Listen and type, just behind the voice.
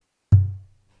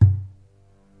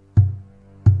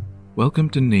Welcome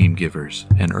to Name Givers,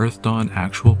 an Earth Dawn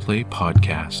actual play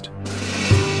podcast.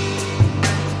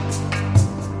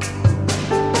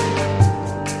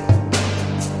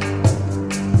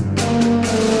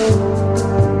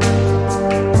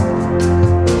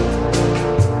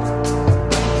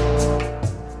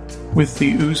 With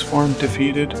the ooze form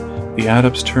defeated, the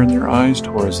adepts turned their eyes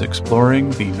towards exploring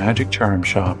the magic charm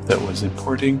shop that was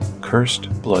importing cursed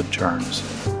blood charms.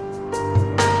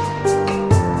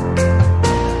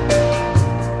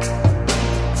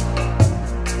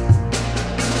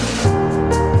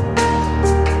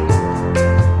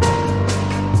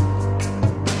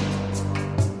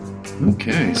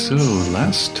 Okay, so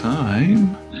last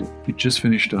time we just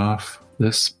finished off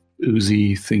this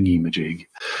oozy thingy-majig.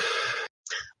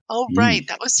 Oh, right.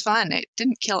 That was fun. It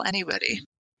didn't kill anybody.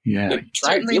 Yeah. It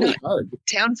tried really hard.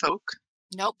 Town folk.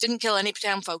 Nope, didn't kill any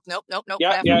town folk. Nope.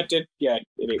 Yeah, it did. Yeah,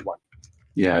 it ate one.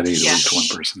 Yeah, it ate at Yeah. least one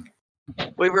person.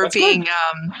 We were That's being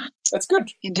That's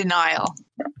good. in denial.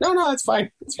 No, that's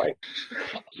fine. It's fine.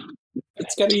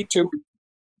 It's gonna eat too.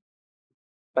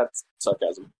 That's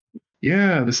sarcasm.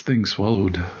 Yeah, this thing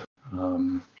swallowed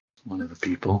one of the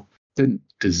people. Didn't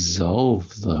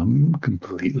dissolve them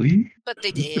completely. But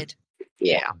they did.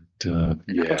 Yeah. But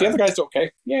But the other guy's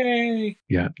okay. Yay!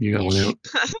 yeah, you got one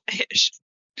Ish.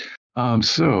 out.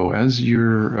 So as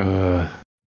you're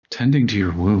tending to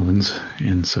your wounds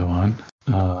and so on,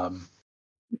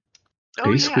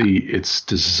 basically it's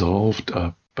dissolved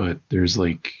up, but there's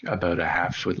like about a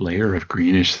half-foot layer of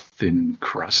greenish thin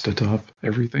crust atop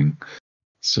everything.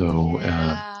 So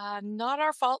Not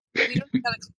our fault. We don't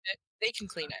gotta clean it. They can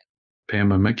clean it.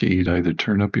 Pam, I might get you to either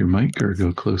turn up your mic or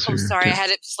go closer. Oh, sorry, I had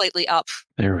it slightly up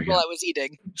There we go. while I was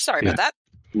eating. Sorry Yeah. about that.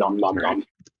 Nom nom nom.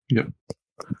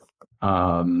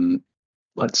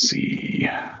 Let's see.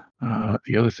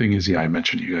 The other thing is, I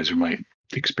mentioned you guys might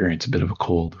experience a bit of a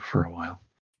cold for a while.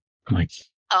 Like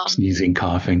sneezing,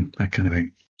 coughing, that kind of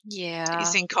thing. Yeah,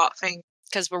 Sneezing, coughing.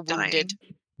 because we're wounded.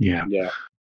 Yeah. Yeah.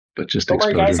 But just Don't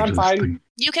worry, exposure guys, to I'm this fine. thing.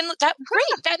 You can.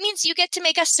 Great. That means you get to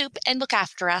make us soup and look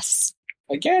after us.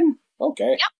 Again?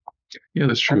 Okay. Yeah,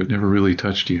 that's true. It never really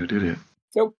touched you, did it?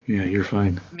 Nope. Yeah, you're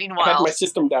fine. I had Meanwhile, my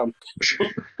system down.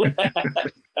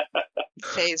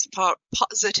 Faye's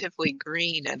positively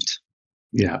green and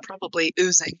Yeah. probably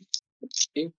oozing.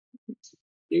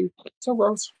 So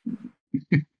gross.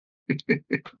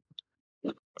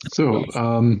 So,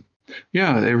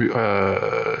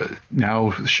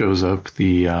 now shows up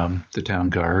the town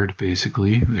guard.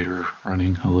 Basically, they're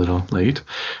running a little late.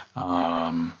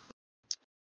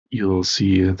 You'll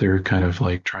see they're kind of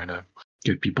like trying to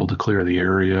get people to clear the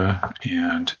area,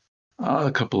 and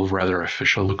a couple of rather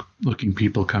official-looking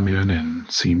people come in and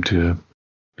seem to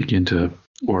begin to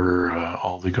order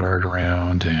all the guard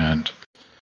around and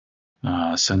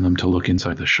send them to look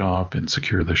inside the shop and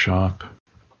secure the shop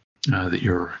that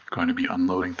you're going to be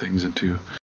unloading things into.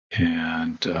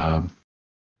 And the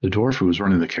dwarf who was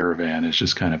running the caravan is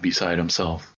just kind of beside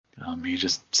himself. He's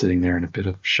just sitting there in a bit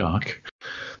of shock,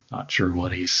 not sure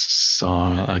what he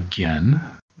saw again,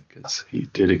 because he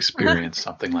did experience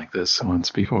something like this once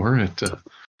before at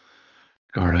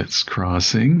Garnet's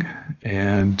Crossing.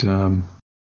 And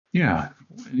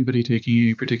anybody taking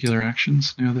any particular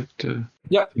actions now that?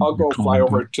 Yep, I'll go Calm fly down.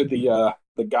 over to the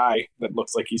guy that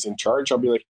looks like he's in charge. I'll be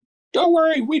like, "Don't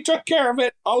worry, we took care of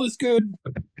it. All is good."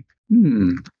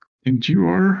 And you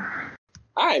are?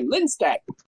 I'm Lindstad.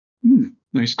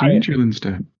 Nice to meet you,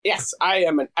 Lindstad. Yes, I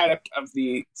am an adept of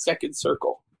the Second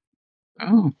Circle.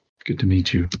 Oh, good to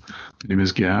meet you. My name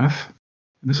is Gath.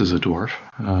 This is a dwarf.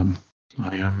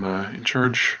 I am in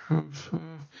charge of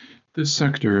this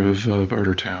sector of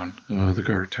Bartertown,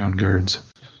 the town guards,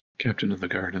 captain of the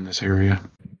guard in this area.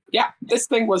 Yeah, this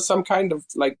thing was some kind of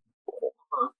like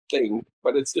horror thing,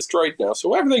 but it's destroyed now,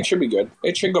 so everything should be good.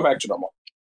 It should go back to normal.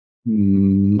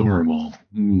 Normal.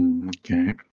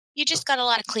 Okay. You just got a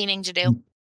lot of cleaning to do.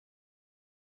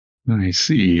 I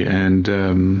see. And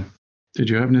did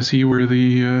you happen to see where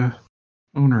the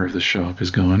owner of the shop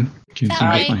is gone? Can't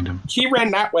seem to find him. He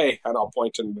ran that way, and I'll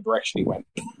point in the direction he went.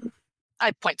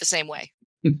 I point the same way.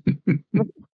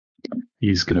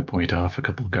 He's going to point off a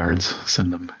couple of guards,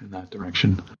 send them in that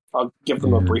direction. I'll give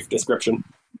them a brief description.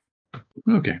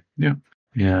 Okay, yeah.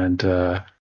 And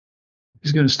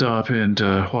he's going to stop and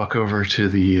walk over to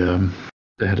the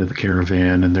head of the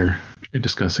caravan, and they're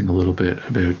discussing a little bit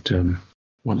about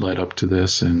what led up to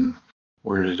this and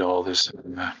where did all this...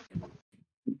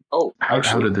 Oh, how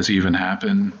did this even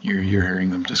happen? You're hearing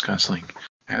them discuss, like,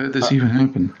 how did this even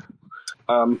happen?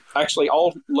 Actually,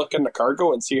 I'll look in the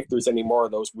cargo and see if there's any more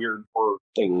of those weird horror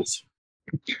things.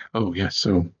 Oh, yes.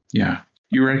 So, yeah.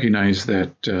 You recognize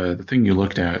that the thing you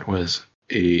looked at was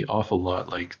a awful lot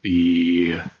like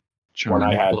the One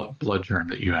I had. blood charm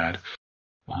that you had.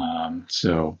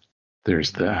 So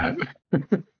there's that.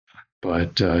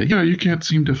 But you can't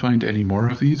seem to find any more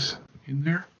of these in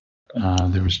there.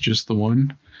 There was just the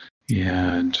one,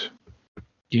 and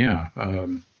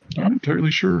I'm not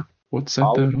entirely sure what set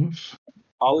that off.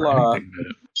 I'll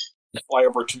fly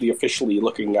over to the officially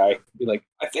looking guy. Be like,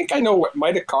 I think I know what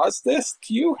might have caused this.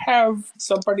 Do you have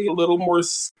somebody a little more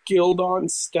skilled on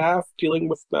staff dealing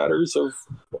with matters of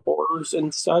horrors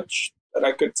and such that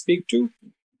I could speak to?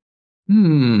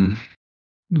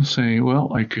 I'll say,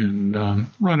 well, I can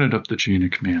run it up the chain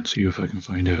of command, see if I can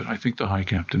find out. I think the High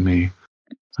Captain may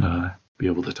be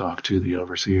able to talk to the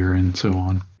Overseer and so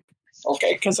on.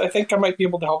 Okay, because I think I might be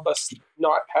able to help us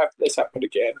not have this happen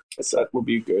again, because that would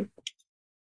be good.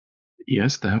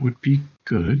 Yes, that would be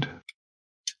good.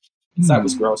 That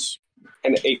was gross.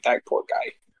 And it ate that poor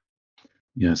guy.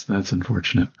 Yes, that's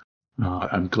unfortunate.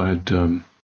 I'm glad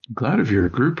of your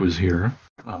group was here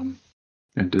and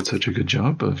did such a good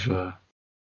job of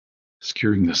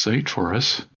securing the site for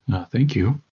us. Thank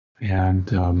you.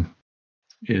 And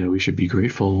we should be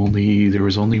grateful. There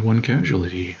was only one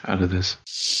casualty out of this.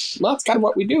 Well, that's kind of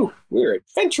what we do. We're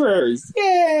adventurers.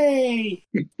 Yay!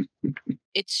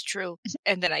 It's true.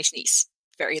 And then I sneeze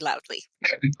very loudly.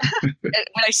 And when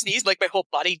I sneeze, like my whole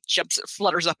body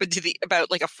flutters up about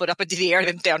like a foot up into the air,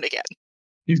 then down again.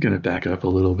 He's going to back up a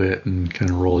little bit and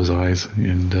kind of roll his eyes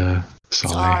and sigh.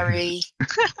 Sorry.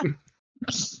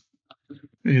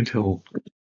 And he'll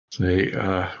say,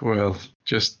 well,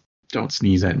 just don't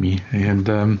sneeze at me. And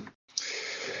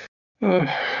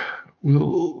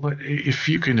if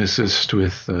you can assist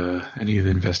with any of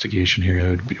the investigation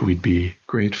here, we'd be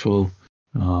grateful.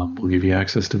 We'll give you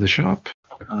access to the shop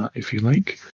if you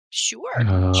like.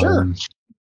 Sure. Sure.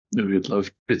 We'd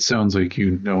love. It sounds like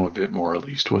you know a bit more, at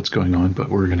least, what's going on, but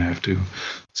we're going to have to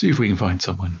see if we can find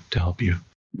someone to help you.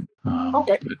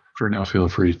 Okay. But for now, feel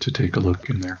free to take a look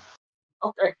in there.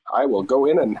 Okay. I will go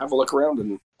in and have a look around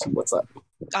and see what's up.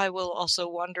 I will also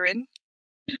wander in.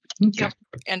 Okay.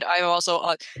 And I'm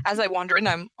also, as I wander in,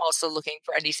 I'm also looking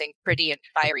for anything pretty and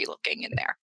fiery looking in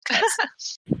there.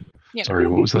 Sorry,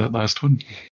 what was that last one?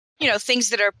 Things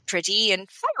that are pretty and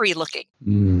fiery looking.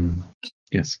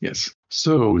 Yes.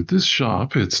 So this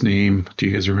shop, its name, do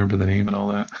you guys remember the name and all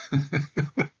that?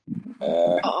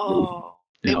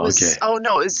 It was, okay. Oh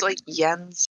no, it was like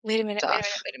Jens. Wait a minute.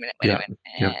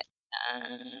 Yep.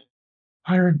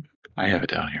 Hiram, I have it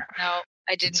down here. No,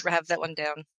 I didn't have that one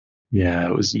down. Yeah,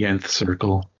 it was Yenth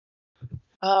Circle.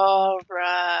 Oh,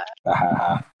 right.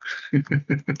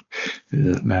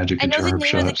 Magic and charm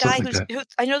shop.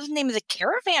 I know the name of the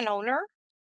caravan owner.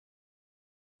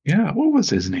 Yeah, what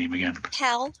was his name again?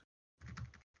 Pell.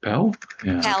 Pell?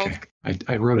 Yeah, Pell. Okay.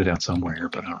 I wrote it down somewhere,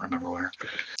 but I don't remember where.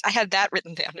 I had that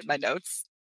written down in my notes.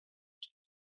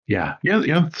 Yeah,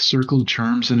 Circle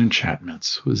Charms and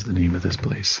Enchantments was the name of this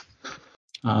place.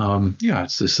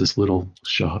 It's just this little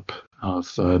shop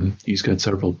of, he's got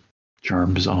several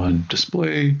charms on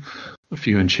display, a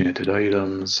few enchanted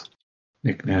items,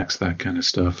 knickknacks, that kind of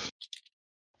stuff.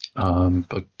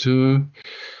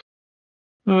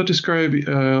 Describe,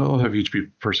 I'll have each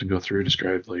person go through,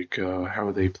 describe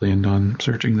how they planned on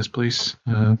searching this place.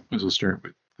 We'll start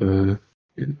with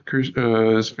is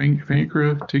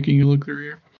Fankra taking a look through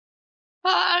here?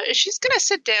 She's gonna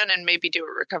sit down and maybe do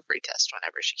a recovery test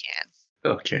whenever she can.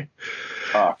 Okay.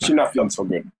 She's not feeling so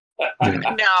good.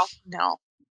 No.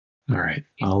 All right.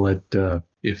 I'll let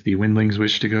if the Windlings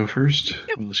wish to go first.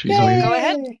 Yep. Well, she's Go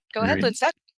ahead. Go ahead, Right.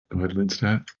 Linstat. Go ahead,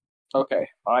 Linstat. Okay,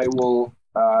 I will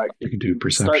You can do start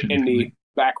perception. in the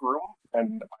back room,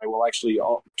 and I will actually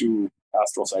do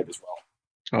Astral Sight as well.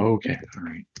 Oh, okay. All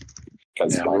right.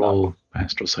 Because Yeah, roll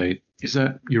Astral Sight. Is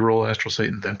that you roll Astral Sight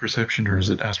and then perception, or is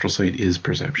it Astral Sight is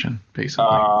perception, basically?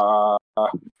 up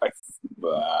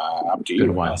to Been you.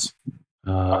 a while.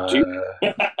 Up to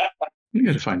you. You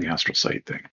got to find the Astral Sight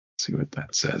thing. See what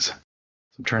that says. So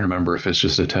I'm trying to remember if it's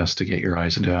just a test to get your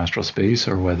eyes into astral space,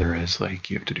 or whether it's like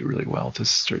you have to do really well to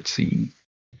start seeing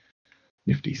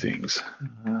nifty things.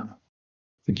 I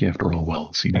think you have to roll well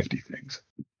to see nifty things.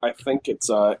 I think it's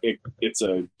a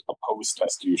opposed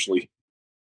test usually.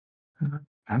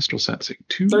 Astral sensing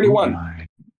 2. 31.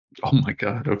 Oh my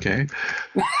god, okay.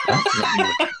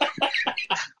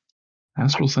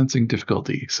 Astral sensing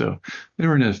difficulty. So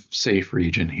they're in a safe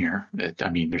region here.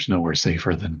 There's nowhere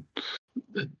safer than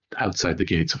outside the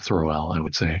gates of Throel, I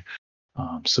would say.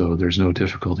 So there's no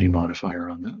difficulty modifier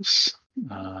on this.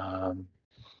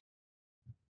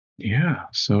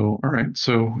 So, all right.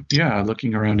 So,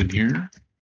 looking around in here.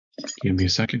 Give me a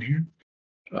second here.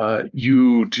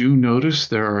 You do notice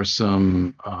there are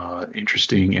some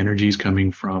interesting energies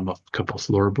coming from a couple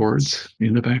floorboards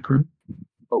in the back room.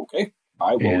 Okay,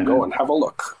 I will And- go and have a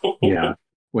look. Yeah.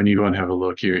 When you go and have a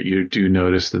look, you do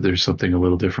notice that there's something a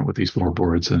little different with these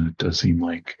floorboards, and it does seem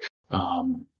like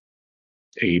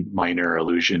a minor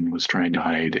illusion was trying to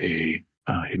hide a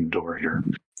hidden door here.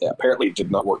 Yeah, apparently it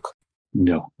did not work.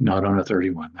 No, not on a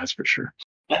 31, that's for sure.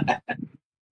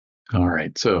 All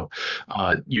right, so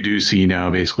you do see now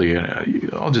basically,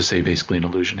 I'll just say basically an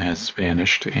illusion has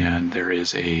vanished, and there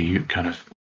is a kind of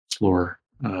floor,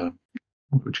 what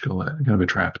would you call that? Kind of a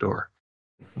trap door.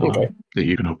 Okay. That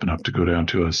you can open up to go down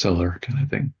to a cellar kind of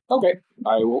thing. Okay,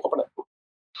 I will open it.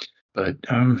 But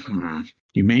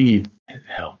you may need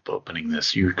help opening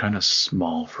this. You're kind of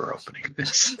small for opening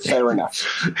this. Fair enough.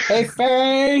 Hey,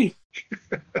 Faye!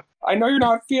 I know you're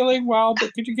not feeling well,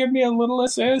 but could you give me a little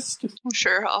assist?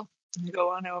 Sure, I'll go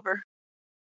on over.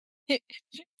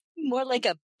 More like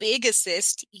a big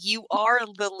assist. You are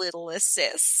the little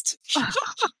assist.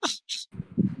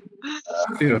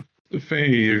 Yeah, Faye,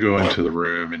 you go into the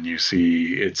room and you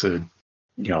see it's a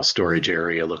storage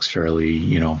area. Looks fairly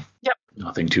Yep.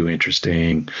 Nothing too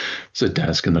interesting. It's a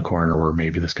desk in the corner where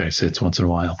maybe this guy sits once in a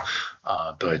while.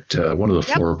 But one of the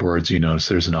Yep. floorboards, you notice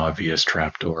there's an obvious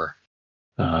trapdoor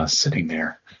sitting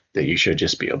there that you should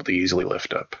just be able to easily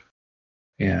lift up.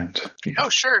 And Oh,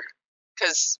 sure.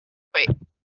 Because, wait,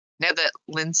 now that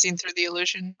Lynn's seen through the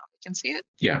illusion, we can see it?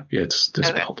 yeah, it's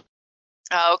dispelled.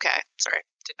 Oh, okay. Sorry.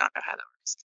 Did not know how that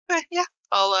works. Okay, yeah.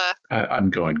 I'll, I'm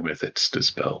going with it's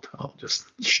dispelled. I'll just.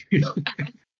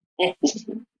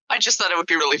 I just thought it would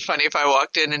be really funny if I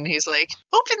walked in and he's like,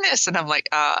 open this. And I'm like,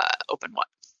 open what?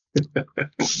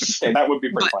 Okay, that would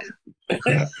be pretty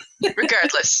fun.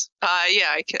 Regardless.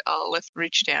 Yeah, I'll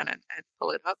reach down and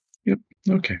pull it up.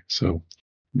 Okay, so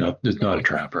it's not a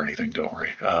trap or anything. Don't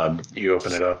worry. You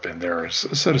open it up, and there's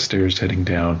a set of stairs heading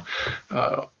down.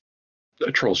 A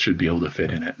troll should be able to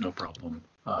fit in it, no problem.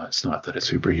 It's not that it's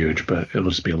super huge, but it'll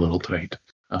just be a little tight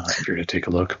if you're to take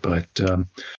a look. But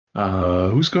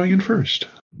who's going in first?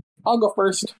 I'll go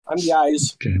first. I'm the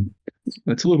eyes. Okay,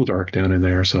 it's a little dark down in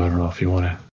there, so I don't know if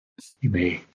you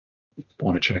may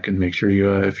want to check and make sure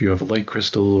if you have a light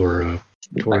crystal or a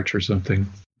torch or something.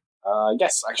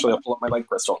 Yes, actually, I'll pull up my light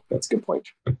crystal. That's a good point.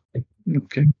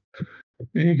 Okay.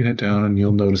 And you can head down and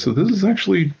you'll notice that this is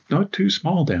actually not too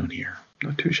small down here.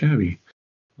 Not too shabby.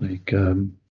 Like,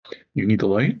 you need the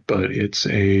light, but it's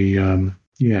not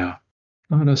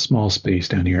a small space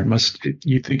down here.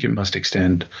 You think it must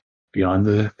extend beyond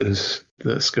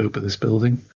the scope of this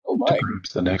building Oh to my.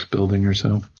 perhaps the next building or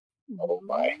so. Oh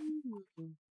my.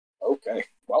 Okay.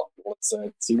 Well, let's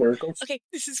see where it goes. Okay,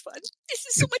 this is fun. This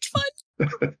is so much fun.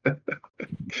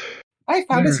 I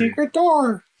found a Alright. secret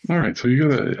door. All right, so you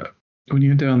gotta when you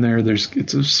get down there.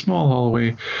 It's a small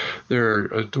hallway. There are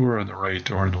a door on the right,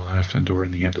 door on the left, and a door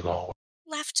in the end of the hallway.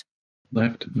 Left.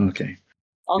 Left. Okay.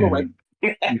 I'll go right.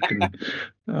 You can,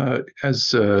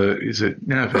 is it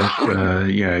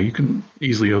Navish? Yeah, you can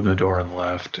easily open the door on the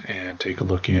left and take a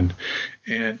look in,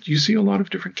 and you see a lot of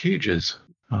different cages.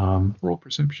 Roll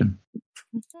perception.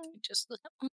 Just look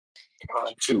up. Come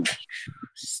on, 2.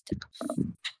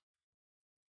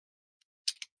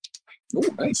 Oh,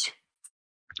 nice.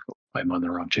 I'm on the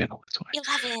wrong channel. That's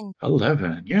why. 11.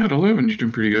 11. Yeah, at 11, you're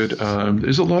doing pretty good.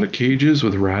 There's a lot of cages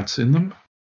with rats in them.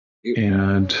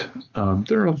 And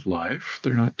they're alive.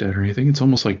 They're not dead or anything. It's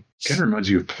almost like, kind of reminds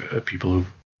you of people who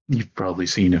you've probably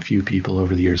seen a few people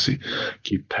over the years who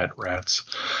keep pet rats.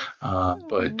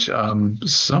 But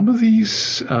some of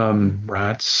these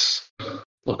rats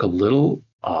look a little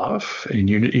off, and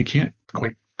you can't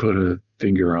quite put a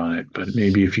finger on it. But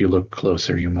maybe if you look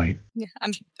closer, you might. Yeah,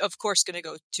 I'm of course going to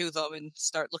go to them and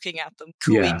start looking at them,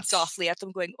 cooing Yeah. softly at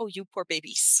them, going, "Oh, you poor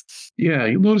babies." Yeah,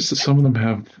 you'll notice that some of them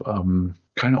have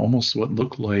kind of almost what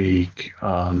look like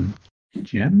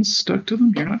gems stuck to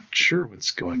them. You're not sure what's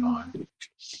going on.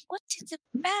 What did the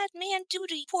bad man do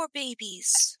to you poor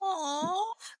babies?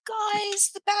 Aw, guys,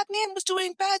 the bad man was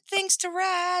doing bad things to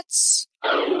rats.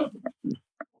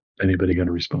 Anybody going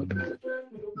to respond to that?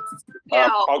 Yeah,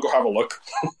 I'll go have a look.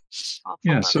 I'll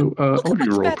Yeah, follow. so I Look want you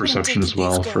to what roll Batman perception did as to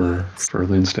well these for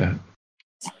Linstat.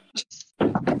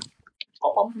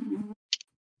 Oh,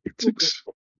 6.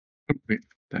 Wait,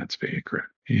 that's Faker.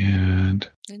 And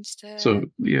Instead, so,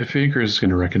 yeah, Faker is going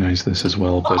to recognize this as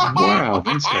well, but wow,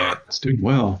 Linstat is doing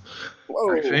well. All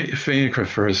whoa. right, Faker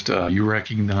first, you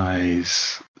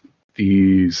recognize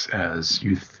these as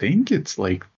you think it's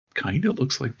like, kind of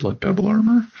looks like Blood Pebble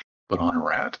armor, but on a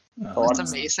rat. That's I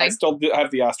amazing. still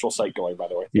have the astral sight going, by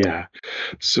the way. Yeah.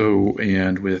 So,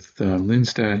 and with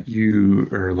Linstat, you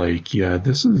are like, yeah,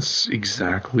 this is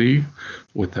exactly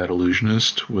what that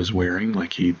illusionist was wearing.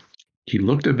 Like he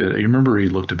looked a bit. You remember he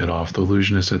looked a bit off, the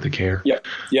illusionist at the care. Yeah.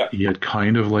 He had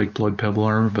kind of like blood pebble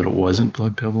armor, but it wasn't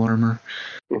blood pebble armor.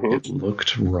 Mm-hmm. It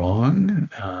looked wrong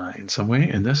in some way,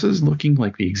 and this is looking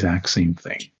like the exact same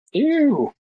thing.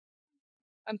 Ew.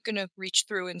 I'm gonna reach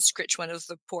through and scritch one of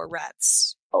the poor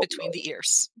rats Oh, between the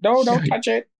ears. No, don't Yeah. touch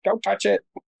it. Don't touch it.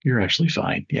 You're actually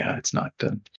fine. Yeah, it's not.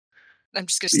 I'm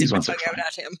just gonna These stick my ones are tongue out fine.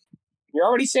 at him. You're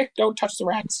already sick. Don't touch the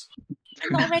rats.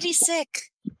 I'm already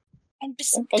sick. And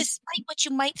despite what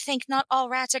you might think, not all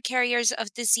rats are carriers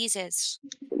of diseases.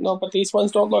 No, but these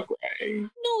ones don't look right.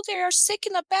 No, they are sick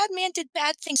and the bad man did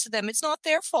bad things to them. It's not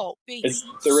their fault. Is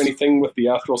there anything with the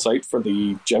astral sight for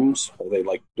the gems? Are they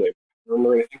like, do they burn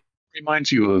or anything?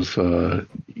 Reminds you of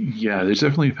yeah, there's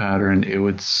definitely a pattern. It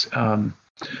would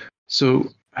so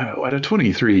at a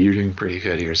 23 you're doing pretty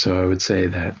good here, so I would say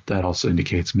that also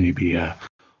indicates maybe a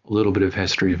little bit of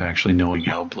history of actually knowing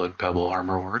how blood pebble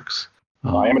armor works.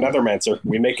 I am another mancer.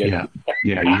 We make it.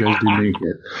 Yeah, you guys do make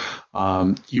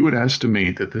it. You would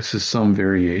estimate that this is some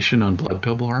variation on blood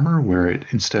pebble armor, where it,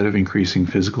 instead of increasing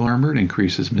physical armor, it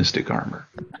increases mystic armor.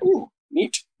 Ooh,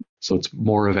 neat. So it's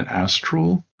more of an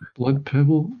astral blood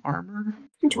pebble armor,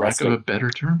 lack of a Interesting.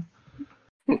 better term,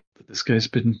 that this guy's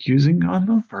been using on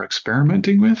them or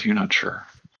experimenting with. You're not sure.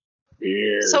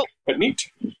 Weird. So- but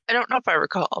neat. I don't know if I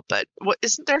recall, but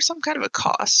isn't there some kind of a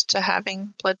cost to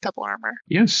having blood pebble armor?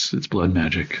 Yes, it's blood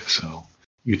magic, so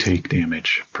you take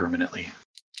damage permanently.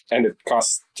 And it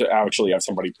costs to actually have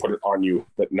somebody put it on you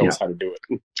that knows how to do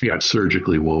it. Yeah, it's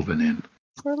surgically woven in.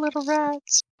 Poor little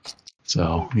rats.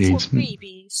 So For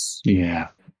babies. yeah.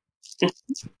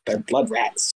 They're blood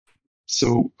rats.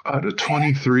 So out of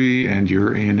 23, and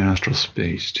you're in astral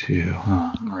space too,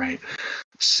 huh? Right.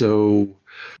 So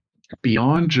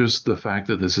beyond just the fact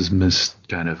that this is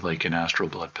kind of like an astral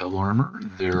blood pebble armor,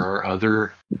 there are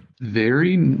other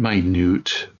very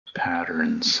minute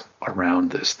patterns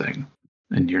around this thing,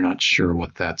 and you're not sure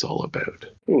what that's all about.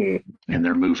 Hmm. And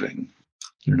they're moving.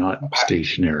 They're not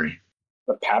stationary.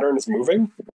 The pattern is moving?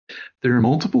 There are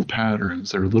multiple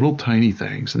patterns. They're little tiny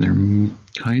things, and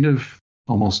they're kind of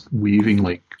almost weaving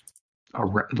like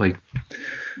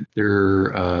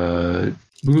they're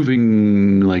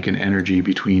moving like an energy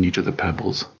between each of the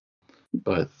pebbles,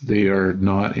 but they are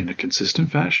not in a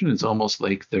consistent fashion. It's almost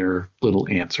like they're little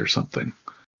ants or something.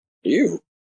 Ew.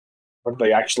 What do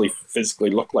they actually physically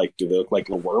look like? Do they look like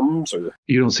little worms or?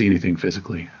 You don't see anything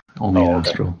physically. Only in Oh, okay.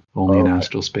 astral. Only in Okay.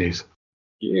 astral space.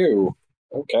 Ew.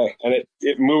 Okay. And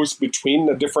it moves between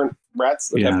the different rats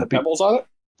that Yeah, have the pebbles on it?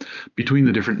 Between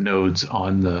the different nodes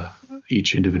on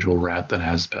each individual rat that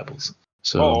has pebbles.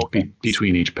 So Oh, okay.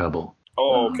 between each pebble.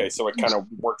 Oh, okay. So it kind of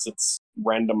works its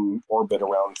random orbit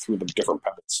around through the different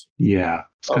pebbles. Yeah,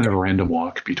 it's kind of a random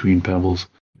walk between pebbles.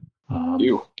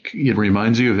 Ew. It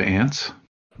reminds you of ants,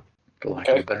 for lack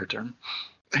of Okay. a better term,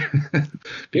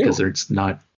 because it's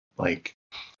not like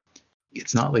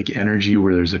energy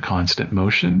where there's a constant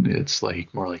motion. It's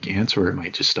like more like ants, where it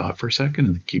might just stop for a second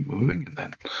and keep moving, and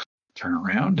then turn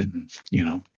around, and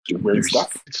Do weird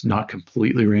stuff. It's not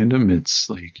completely random. It's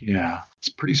like it's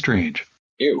pretty strange.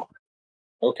 Ew.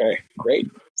 Okay. Great.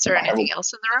 Is there anything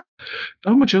else in the room?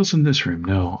 Not much else in this room,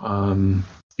 no.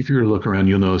 If you were to look around,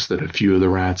 you'll notice that a few of the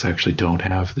rats actually don't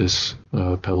have this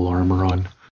pebble armor on.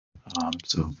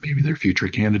 So maybe they're future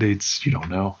candidates. You don't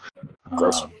know.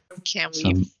 Gross. Can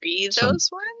we free those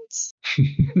ones?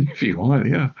 If you want,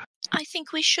 yeah. I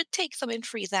think we should take them and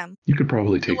free them. You could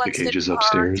probably take the ones that cages are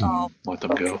upstairs all- and let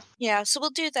them go. Yeah, so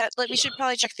we'll do that. We should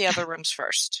probably check the other rooms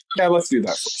first. Yeah, let's do that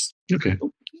first. Okay.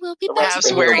 We'll be The back. rats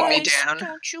House wearing me guys. down.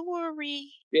 Don't you worry.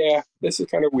 Yeah, this is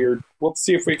kind of weird. We'll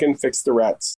see if we can fix the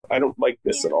rats. I don't like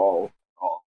this at all.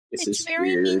 This It's is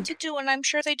very weird. neat to do, and I'm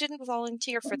sure they didn't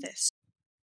volunteer for this.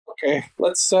 Okay,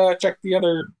 let's check the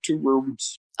other two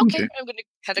rooms. Okay, Okay. I'm going to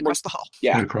head across the hall.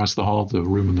 Yeah. Right across the hall, the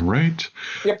room on the right.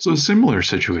 Yep. So a similar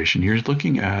situation. You're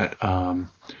looking at a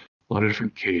lot of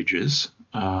different cages,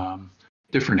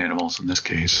 different animals in this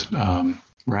case,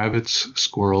 rabbits,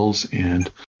 squirrels, and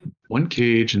one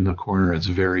cage in the corner is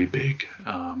very big.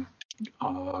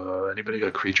 Anybody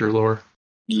got creature lore?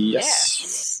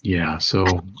 Yes. Yeah, so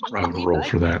I would roll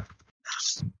for that.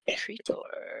 Creature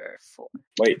 4.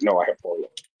 Wait, no, I have 4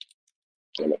 left.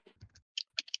 Damn it.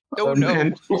 Oh, no.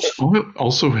 And I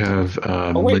also have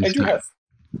Oh, wait, I do Linstat. have.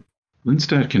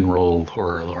 Linstat can roll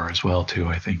horror lore as well too,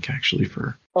 I think, actually,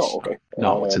 for Oh, okay.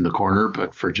 no, it's in the corner,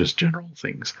 but for just general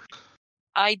things.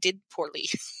 I did poorly.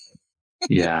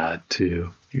 Yeah,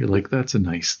 too. You're like, that's a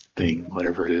nice thing,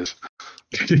 whatever it is.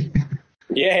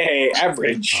 Yay,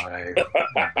 average. High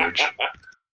average.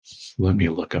 Let me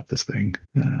look up this thing.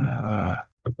 Find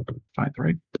the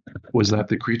right. Was that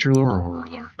the creature lore or horror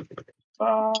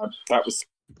lore? That was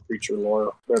creature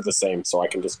lore. They're the same, so I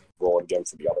can just roll again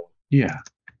for the other one. Yeah.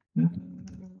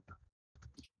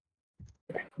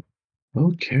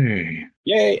 Okay.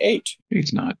 Yay, 8.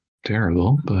 It's not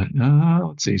terrible, but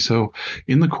let's see. So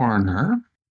in the corner,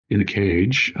 in a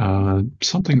cage,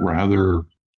 something rather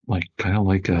kind of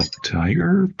like a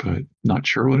tiger, but not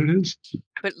sure what it is.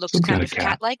 But it looks Some kind kind of of cat.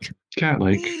 cat-like.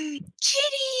 Cat-like.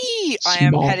 Kitty!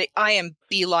 Small. I am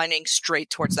beelining straight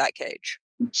towards that cage.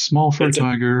 Small for a It's a-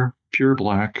 tiger, pure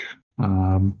black,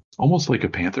 almost like a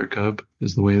panther cub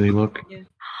is the way they look.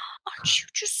 Aren't you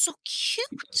just so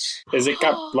cute? Has it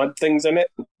got blood things in it?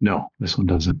 No, this one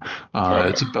doesn't. Okay.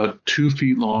 It's about 2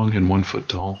 feet long and 1 foot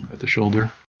tall at the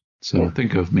shoulder. So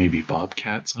think of maybe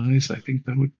bobcat size. I think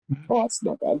that would. Oh, that's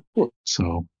not bad.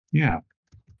 So yeah,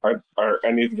 Are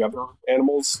any of the other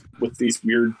animals with these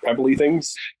weird pebbly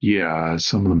things? yeah.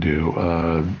 Some of them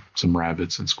do. Some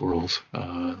rabbits and squirrels.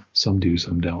 Some do,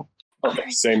 some don't. Okay,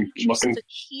 Aren't same you just looking. the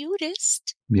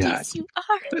cutest? Yeah. Yes, you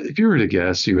are. If you were to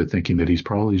guess, you were thinking that he's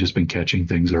probably just been catching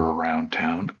things that are around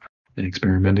town and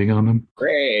experimenting on them.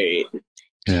 Great. Do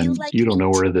And like you don't know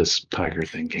it? where this tiger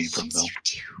thing came from, Yes, though. you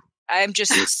do. I'm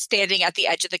just standing at the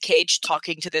edge of the cage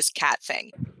talking to this cat thing.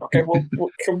 Okay, well,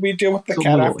 can we deal with the It's a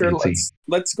cat little after? antsy.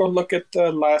 Let's go look at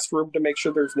the last room to make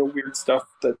sure there's no weird stuff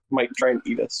that might try and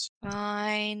eat us.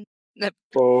 Fine. I'll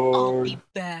Oh, be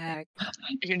back.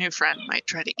 Your new friend might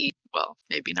try to eat. Well,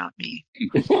 maybe not me.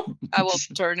 I will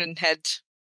turn and head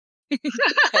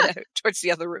out towards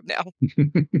the other room now,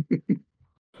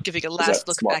 giving a last that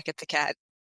look smart? back at the cat.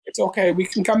 it's okay. We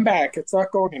can come back. It's not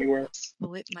going anywhere.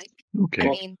 Oh, it might. Okay.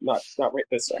 Well, mean- not right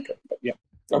this second, but yeah.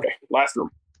 Okay, last room.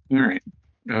 All right.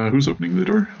 Who's opening the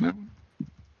door? That one?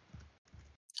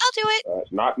 I'll do it.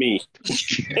 Not me.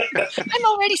 I'm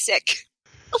already sick.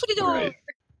 Open the door. All right.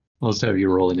 I'll just have you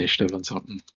roll initiative on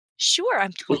something. Sure,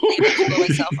 I'm totally able to blow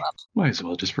myself up. Might as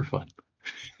well, just for fun.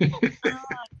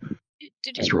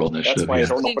 Did Just roll That's initiative. why I Yeah.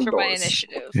 don't Looking open for my doors.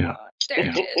 initiative. Yeah. There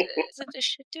Yeah. it is.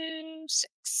 Initiative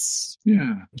 6.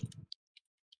 Yeah.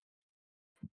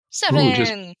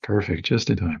 7. Perfect. Just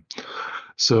in time.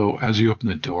 So as you open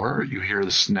the door, you hear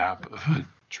the snap of a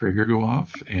trigger go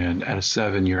off, and at a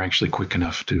 7, you're actually quick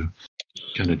enough to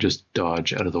kind of just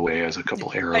dodge out of the way as a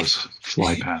couple arrows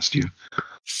fly past you.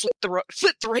 Flip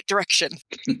the right direction.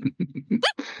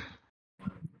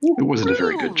 It wasn't a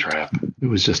very good trap. It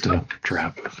was just a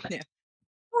trap.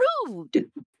 Rude.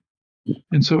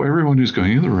 And so everyone who's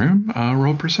going in the room,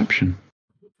 roll perception.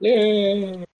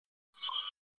 Yay!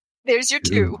 There's your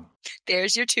 2.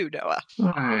 There's your 2, Noah.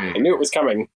 I knew it was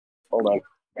coming. Hold on.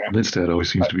 Lindstad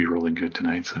always seems to be rolling good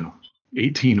tonight, so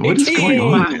 18. What is 18? going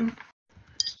on with him?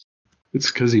 It's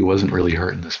because he wasn't really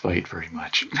hurt in this fight very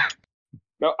much.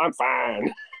 No, I'm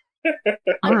fine. All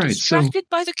I'm right, so distracted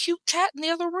by the cute cat in the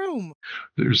other room.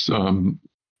 there's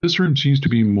this room seems to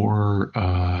be more.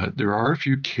 There are a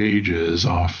few cages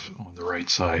off on the right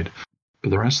side, but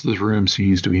the rest of this room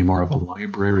seems to be more of a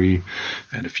library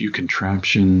and a few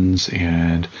contraptions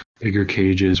and bigger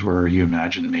cages where you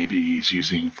imagine maybe he's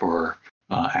using for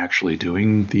actually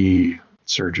doing the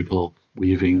surgical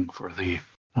weaving for the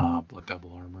blood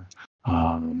double armor.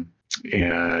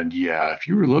 And yeah, if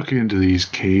you were looking into these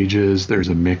cages, there's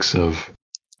a mix of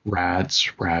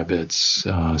rats, rabbits,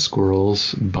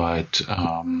 squirrels, but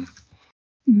I'll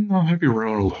have you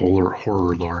roll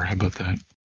horror lore. How about that?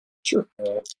 Sure.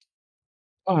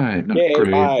 5, not Yay,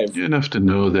 great. 5. Enough to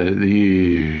know that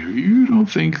you don't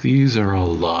think these are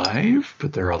alive,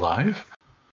 but they're alive.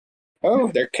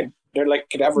 Oh, they're like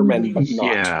cadaver men, but not.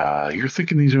 Yeah, you're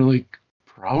thinking these are like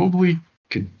probably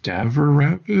cadaver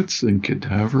rabbits and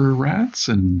cadaver rats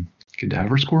and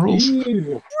cadaver squirrels.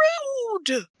 Ew,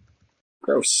 Rude!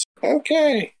 gross.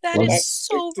 Okay. That Well, is that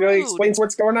so really rude. explains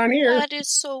what's going on here. That is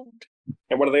so.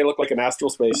 And what do they look like in astral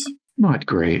space? Not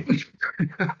great.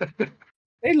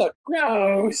 They look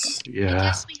gross. I Yeah.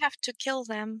 guess we have to kill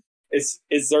them. Is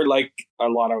there like a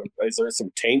lot of? Is there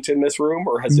some taint in this room,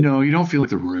 or has it? No, you don't feel like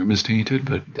the room is tainted,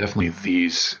 but definitely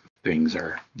these things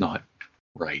are not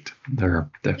right. They're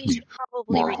We definitely should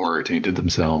probably more remove horror tainted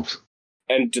themselves.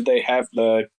 And do they have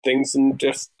the things in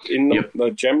them, Yep. the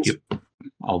gems? Yep.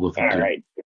 All of them. All do. right.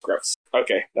 Gross.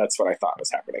 Okay, that's what I thought was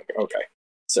happening. Okay.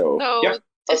 So, So yeah.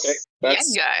 this Okay,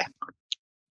 that's- young guy.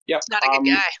 Yeah. Not a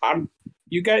good guy.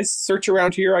 You guys search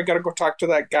around here. I gotta go talk to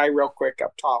that guy real quick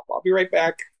up top. I'll be right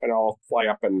back, and I'll fly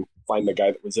up and find the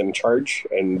guy that was in charge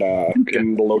and give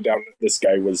him the lowdown that this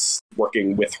guy was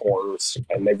working with horrors,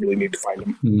 and they really need to find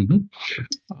him.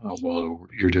 Mm-hmm. While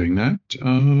you're doing that,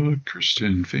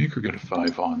 Kirsten Faker got a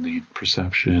 5 on the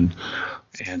perception.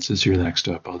 And since you're next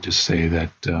up, I'll just say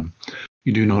that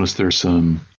you do notice there's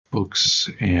some books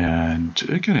and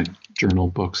kind of journal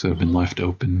books that have been left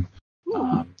open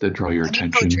that draw your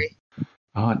attention. Poetry.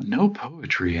 No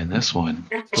poetry in this one,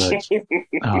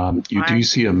 but you do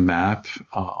see a map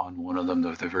on one of them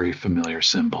with a very familiar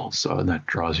symbol, so that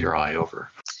draws your eye over.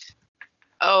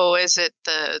 Oh, is it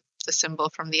the symbol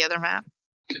from the other map?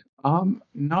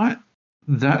 Not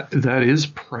that is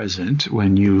present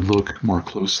when you look more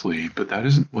closely, but that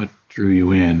isn't what drew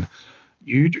you in.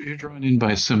 You're drawn in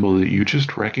by a symbol that you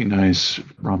just recognize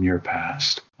from your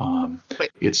past.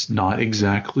 It's not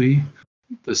exactly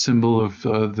the symbol of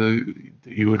that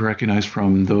you would recognize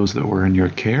from those that were in your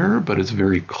care, but it's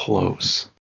very close.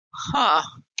 Huh.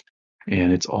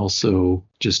 And it's also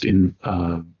just in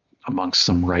amongst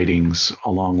some writings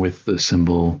along with the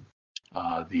symbol,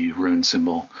 the rune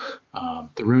symbol.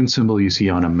 The rune symbol you see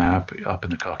on a map up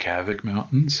in the Kakavik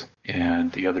Mountains,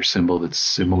 and the other symbol that's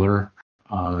similar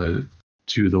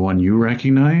to the one you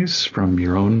recognize from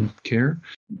your own care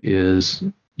is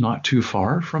not too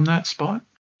far from that spot.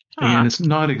 And it's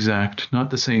not exact,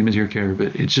 not the same as your care,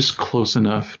 but it's just close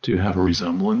enough to have a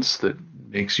resemblance that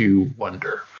makes you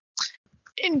wonder.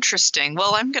 Interesting.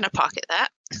 Well, I'm going to pocket that.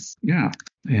 Yeah.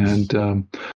 And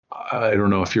I don't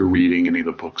know if you're reading any of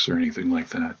the books or anything like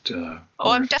that.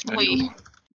 I'm definitely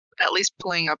at least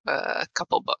pulling up a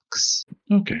couple books.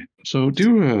 Okay. So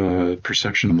do a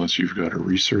perception unless you've got a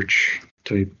research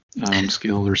type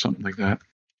skill or something like that.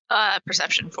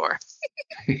 Perception 4.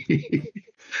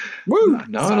 Woo!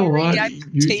 Not a lot.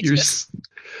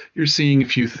 You're seeing a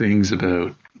few things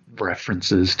about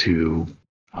references to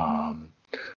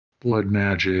blood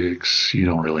magics. You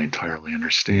don't really entirely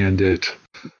understand it.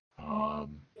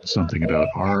 Something about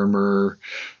armor,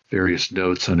 various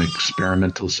notes on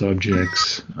experimental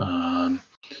subjects.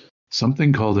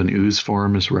 Something called an ooze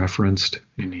form is referenced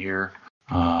in here.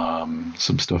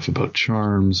 Some stuff about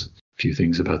charms. A few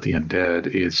things about the undead.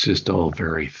 It's just all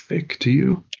very thick to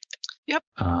you. Yep.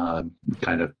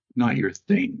 Kind of not your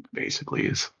thing, basically,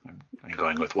 is I'm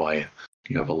going with why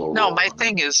you have a low No, roll my on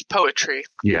thing is poetry.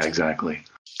 Yeah, exactly.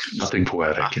 Nothing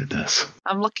poetic in this.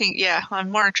 I'm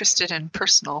more interested in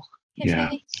personal. Yeah,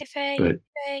 but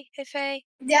Hey, Faye.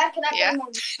 Dad, can I Yeah. play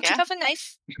more? Do you have a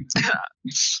knife?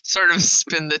 Sort of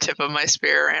spin the tip of my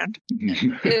spear around.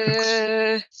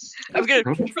 I'm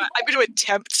gonna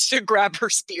attempt to grab her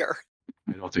spear.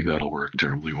 I don't think that'll work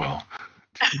terribly well.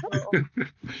 I don't you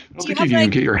think you have, can even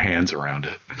get your hands around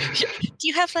it. Do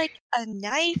you have like a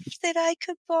knife that I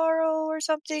could borrow or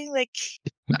something? Like,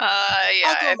 Yeah,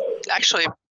 I I'll actually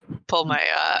pull my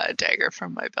dagger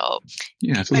from my belt.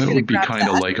 Yeah, so I'm that gonna would be grab kind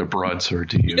of that. like a broadsword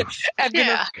to you. I'm gonna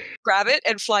Yeah. grab it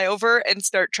and fly over and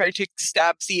start trying to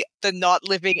stab the not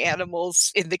living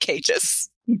animals in the cages.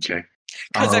 Okay.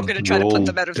 Because I'm gonna try to put roll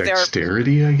them out of their.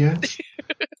 dexterity, I guess.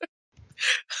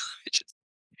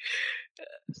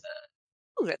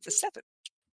 Oh, that's a 7.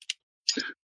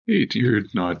 Hey, you're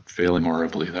not failing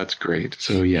horribly. That's great.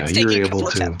 So yeah, It's you're taking a able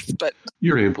couple to attempts, but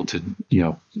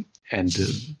end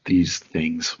these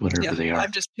things, whatever yeah, they are.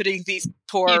 I'm just putting these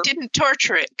poor. You didn't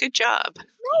torture it. Good job. no,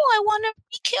 I want to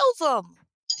re-kill them.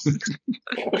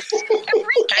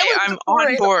 Hey, I'm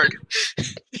on board.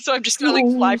 So I'm just gonna like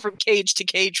fly from cage to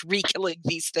cage, re-killing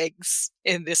these things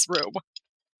in this room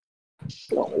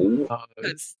No.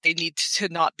 because they need to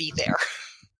not be there.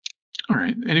 All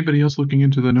right. Anybody else looking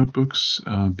into the notebooks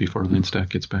before Lindstack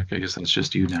gets back? I guess that's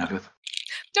just you, Navith.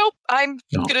 Nope, I'm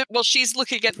No. gonna. Well, she's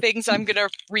looking at things. I'm gonna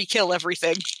re-kill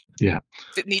everything. Yeah.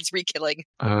 That needs re-killing.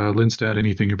 Lindstad,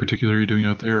 anything in particular you're doing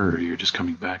out there, or you're just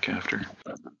coming back after?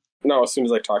 No, as soon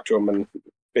as I talk to them and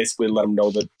basically let them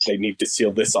know that they need to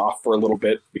seal this off for a little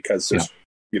bit because there's,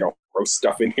 gross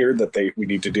stuff in here that we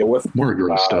need to deal with. More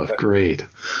gross stuff. that- Great.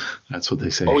 That's what they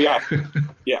say. Oh, yeah.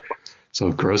 Yeah.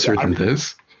 So grosser Yeah, than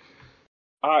this?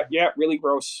 Yeah, really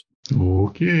gross.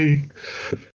 Okay.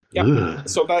 Yeah. Ugh.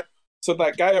 So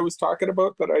that guy I was talking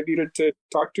about that I needed to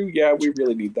talk to, yeah, we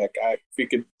really need that guy. If you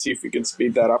could see if we can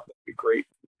speed that up, that'd be great.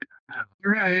 All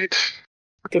right.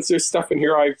 Because there's stuff in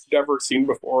here I've never seen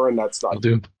before, and that's I'll not.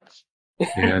 do.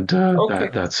 And Okay.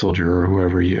 that soldier or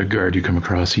whoever a guard you come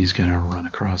across, he's going to run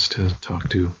across to talk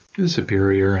to his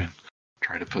superior and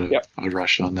try to put a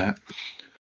rush on that.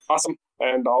 Awesome.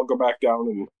 And I'll go back down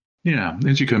and. Yeah,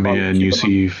 as you come I'll in, keep you them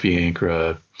see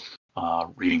Fiancra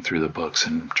reading through the books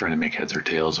and trying to make heads or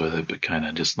tails with it, but kind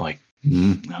of just like, I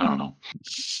don't know.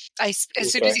 As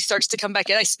soon as he starts to come back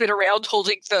in, I spin around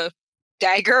holding the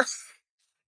dagger.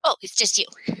 Oh, it's just you.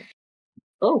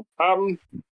 Oh,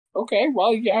 okay.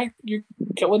 Well, yeah, you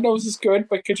killing those is good,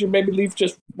 but could you maybe leave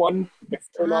just one if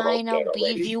they're not all Fine, I'll dead already?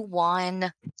 leave you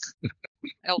one.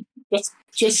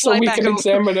 Just so Fly we back can over.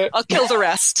 examine it. I'll kill the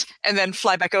rest and then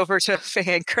fly back over to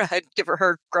Fankra and give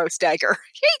her gross dagger.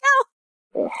 Here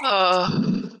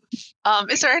you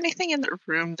Is there anything in the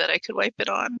room that I could wipe it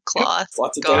on? Cloth.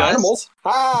 Lots of gauze? dead animals.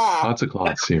 Ah. Lots of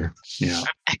cloths here. Yeah.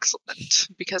 Excellent,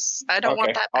 because I don't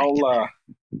want that back.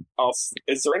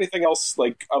 Is there anything else,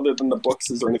 like, other than the books?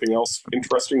 Is there anything else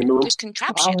interesting in the room? There's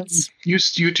contraptions. You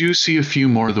do see a few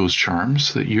more of those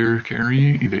charms that you're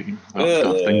carrying. The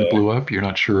thing that blew up. You're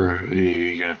not sure.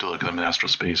 You're gonna have to look at them in astral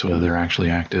space whether they're actually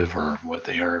active or what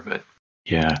they are. But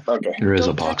yeah, Okay. there is Don't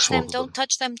a box touch full them. of Don't them.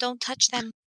 touch them. Don't touch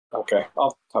them. Okay.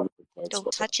 I'll have a quick glance.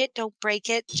 Don't touch it. Don't break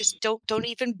it. Just don't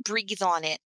even breathe on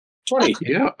it. 20.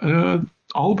 Yeah,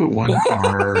 all but one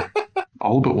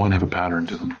have a pattern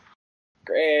to them.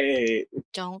 Great.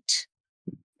 Don't.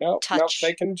 No, Touch.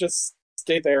 they can just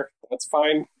stay there. That's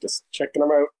fine. Just checking them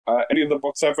out. Any of the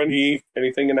books have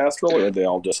anything in astral, or are they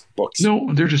all just books? No,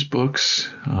 they're just books.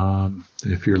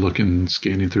 If you're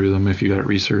scanning through them, if you got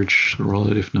research, roll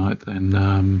it. If not,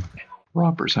 then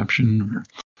raw perception.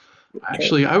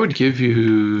 Actually, I would give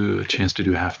you a chance to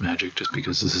do half magic just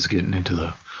because this is getting into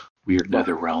the weird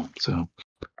nether realm. So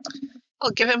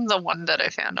I'll give him the one that I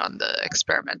found on the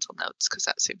experimental notes because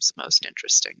that seems most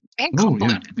interesting. And oh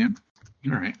convoluted. yeah.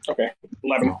 All right. Okay.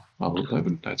 11. Well,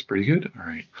 11. That's pretty good. All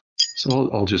right. So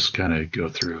I'll just kind of go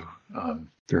through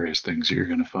various things that you're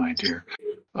going to find here.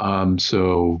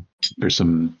 So there's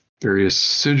some various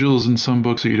sigils in some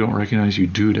books that you don't recognize. You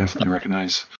do definitely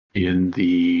recognize in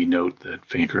the note that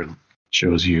Fankra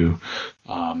shows you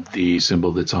the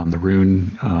symbol that's on the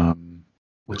rune.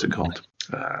 What's it called?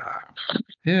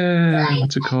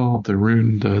 What's it called? The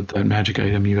rune, that magic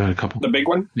item. You got a couple. The big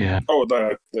one? Yeah. Oh,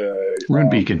 the Rune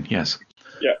beacon. Yes.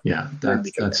 Yeah. Yeah. Rune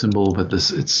beacon. That symbol, but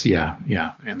it's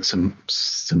and some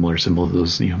similar symbol of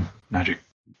those magic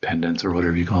pendants or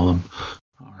whatever you call them.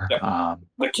 Or,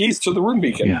 the keys to the rune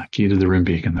beacon. Yeah, key to the rune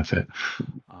beacon. That's it.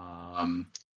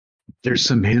 There's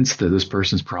some hints that this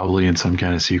person's probably in some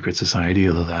kind of secret society,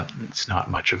 although that it's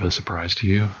not much of a surprise to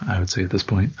you, I would say at this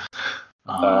point.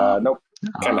 Nope.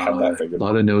 Kind of had that figured. A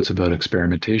lot of notes about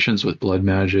experimentations with blood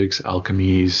magics,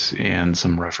 alchemies, and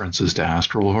some references to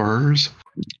astral horrors.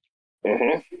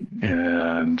 Mm-hmm.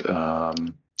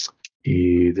 And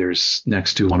there's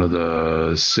next to one of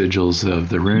the sigils of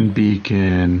the rune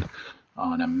beacon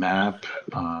on a map.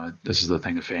 This is the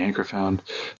thing that Fankra found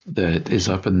that is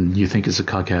up in, you think is the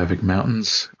Kakavik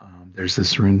Mountains. There's the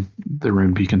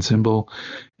rune beacon symbol.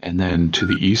 And then to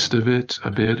the east of it a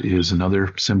bit is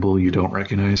another symbol you don't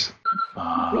recognize.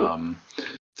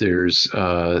 There's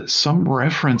some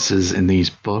references in these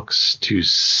books to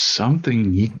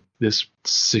something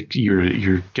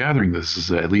you're gathering this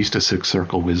is at least a sixth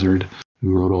circle wizard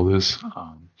who wrote all this.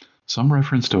 Some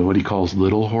reference to what he calls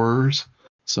little horrors,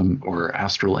 or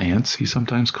astral ants, he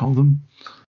sometimes called them.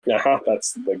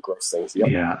 That's the gross things. Yep.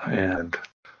 Yeah, and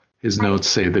his notes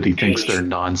say that he thinks they're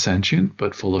non-sentient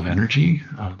but full of energy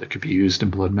that could be used in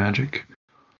blood magic.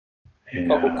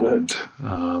 And,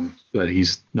 but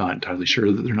he's not entirely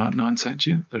sure that they're not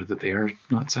non-sentient, or that they are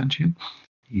not sentient.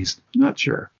 He's not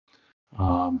sure.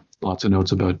 Lots of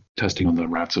notes about testing on the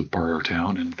rats of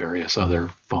Barrowtown and various other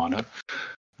fauna.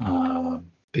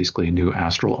 Basically a new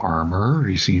astral armor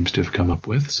he seems to have come up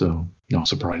with, so no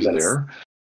surprise there.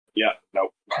 Yeah, no.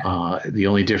 The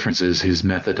only difference is his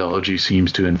methodology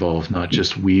seems to involve not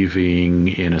just weaving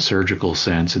in a surgical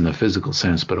sense, in the physical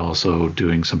sense, but also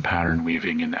doing some pattern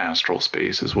weaving in astral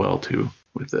space as well, too,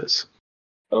 with this.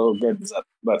 Oh, good.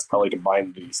 That's probably to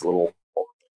bind these little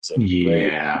things.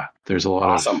 Yeah, there's a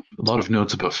lot of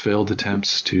notes about failed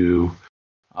attempts to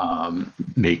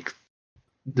make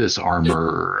this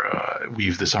armor,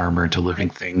 weave this armor into living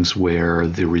things, where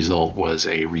the result was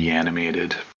a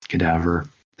reanimated cadaver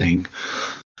thing.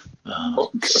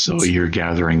 So you're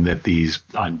gathering that these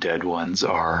undead ones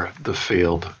are the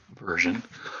failed version.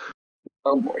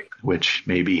 Oh boy. Which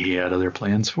maybe he had other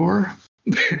plans for.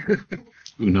 Who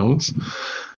knows?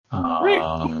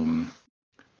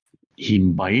 He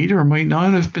might or might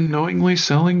not have been knowingly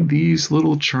selling these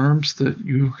little charms that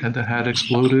you had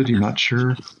exploded. You're not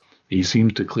sure. He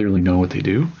seems to clearly know what they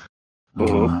do.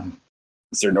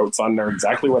 Is there notes on there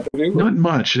exactly what they do? Not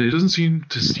much. He doesn't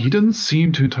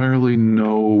seem to entirely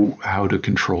know how to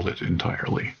control it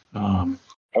entirely.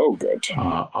 Good.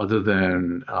 Other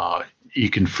than you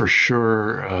can for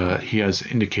sure, he has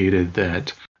indicated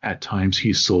that at times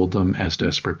he sold them as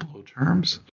desperate blow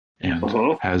terms, and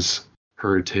has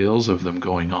heard tales of them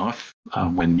going off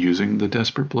when using the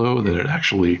desperate blow, that it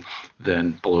actually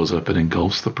then blows up and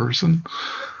engulfs the person.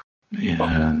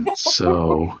 And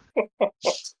so,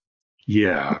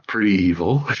 yeah, pretty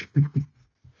evil.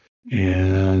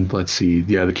 And let's see.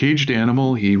 Yeah, the caged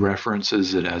animal, he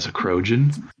references it as a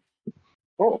Krogan.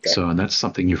 Oh, okay. So, and that's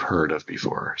something you've heard of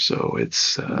before. So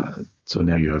it's so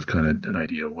now you have kind of an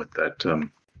idea what that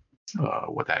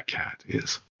cat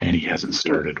is, and he hasn't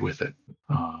started with it.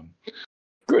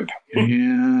 Good.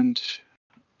 And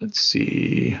let's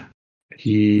see.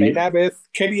 Hey, Nabith,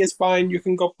 kitty is fine. You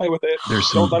can go play with it.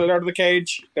 Don't let it out of the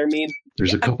cage. They're mean.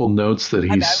 There's a couple notes that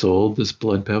he sold this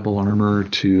Blood Pebble armor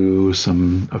to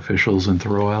some officials in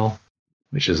Throel,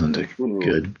 which isn't a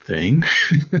good thing.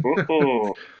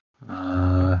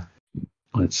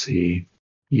 Let's see.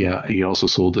 Yeah, he also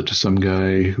sold it to some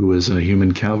guy who was a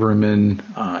human cavalryman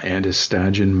and his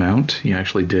Stygian mount. He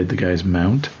actually did the guy's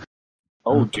mount.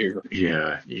 Oh, dear.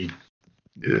 Yeah.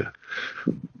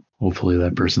 Hopefully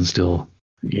that person's still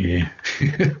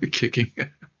kicking.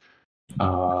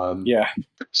 Yeah.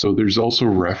 So there's also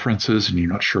references, and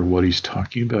you're not sure what he's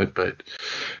talking about, but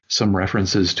some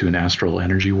references to an astral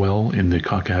energy well in the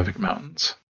Kakavik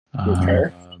Mountains.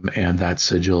 Okay. And that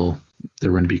sigil, the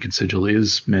Renbeacon sigil,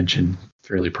 is mentioned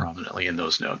fairly prominently in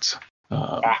those notes.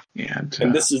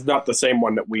 And this is not the same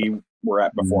one that we were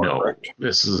at before, no, correct?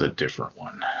 This is a different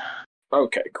one.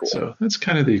 Okay, cool. So that's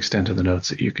kind of the extent of the notes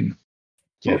that you can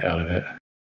get out of it.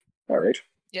 All right.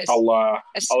 Yes. I'll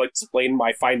explain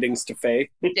my findings to Faye.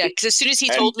 Yeah, because as soon as he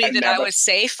told me that I was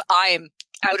safe, I'm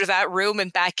out of that room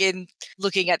and back in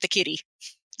looking at the kitty.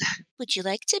 Would you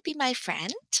like to be my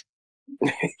friend?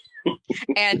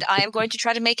 And I am going to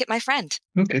try to make it my friend.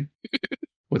 Okay.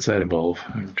 What's that involve?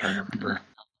 I'm trying to remember.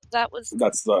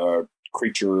 That's the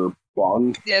creature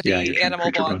bond. Yeah, the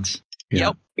animal bond.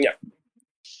 Yeah. Yep.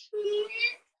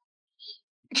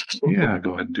 Yeah,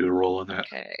 go ahead and do a roll on that.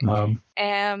 Okay.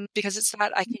 Because it's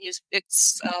that, I can use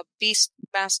Beast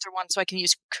Master one, so I can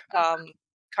use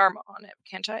Karma on it,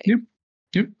 can't I? Yep.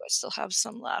 I still have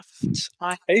some left.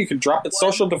 Hey, you can drop it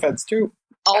social defense too.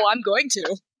 Oh, I'm going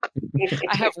to.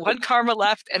 I have one Karma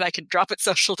left, and I can drop it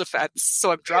social defense.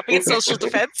 So I'm dropping it social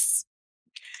defense.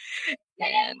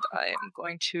 And I am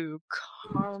going to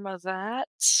Karma that.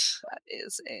 That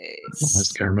is a...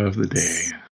 Last Karma of the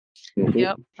day.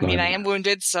 Yep. I mean, I am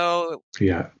wounded, so...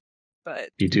 Yeah.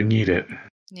 But... You do need it.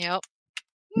 Yep.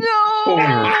 No!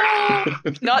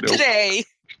 Not today.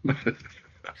 Maybe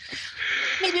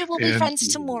we'll be friends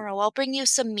tomorrow. I'll bring you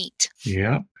some meat.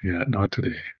 Yeah, not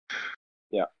today.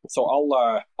 Yeah, so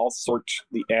I'll sort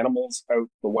the animals out,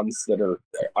 the ones that are,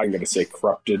 I'm going to say,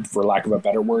 corrupted, for lack of a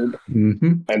better word,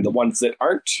 and the ones that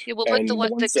aren't. Yeah, we'll put the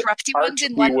corrupty ones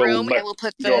in one room, and we'll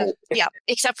put the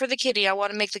except for the kitty. I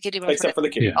want to make the kitty. Except for the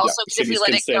kitty. Yeah. Also, because if we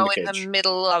let it go in the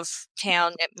middle of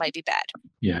town, it might be bad.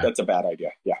 Yeah, that's a bad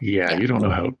idea. Yeah, you don't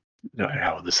know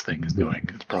how this thing is doing.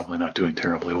 It's probably not doing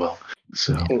terribly well.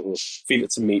 So feed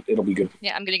it some meat; it'll be good.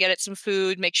 Yeah, I'm going to get it some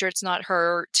food. Make sure it's not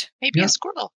hurt. Maybe a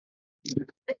squirrel.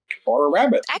 Or a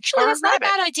rabbit. Actually, that's not a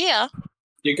bad idea.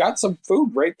 You got some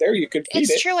food right there. You could feed it.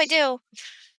 It's true, I do.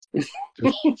 Just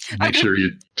make sure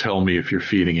you tell me if you're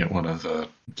feeding it one of the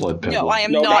blood pebbles. No, I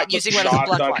am not using one of the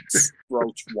blood ones.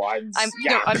 Gross ones. I'm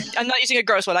not using a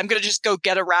gross one. I'm going to just go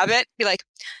get a rabbit, be like,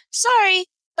 sorry,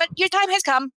 but your time has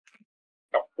come.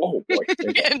 Oh boy.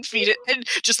 And feed it, and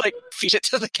just feed it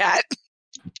to the cat.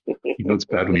 It's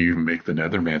bad when you even make the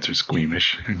Nethermancer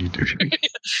squeamish when you do.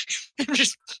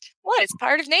 It's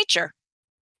part of nature.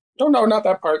 No, not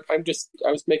that part. I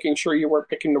was making sure you weren't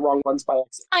picking the wrong ones by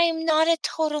accident. I am not a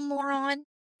total moron.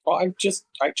 Well, I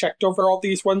checked over all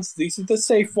these ones. These are the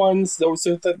safe ones. Those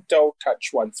are the don't touch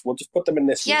ones. We'll just put them in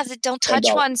this room. Yeah, the don't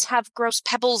touch ones have gross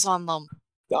pebbles on them.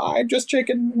 I'm just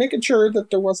making sure that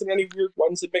there wasn't any weird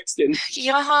ones that mixed in.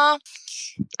 Yeah.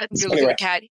 Anyway. The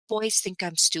cat. Boys think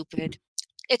I'm stupid.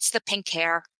 It's the pink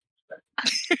hair.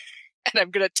 And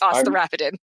I'm going to toss the rabbit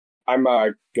in. I'm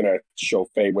going to show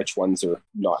Faye which ones are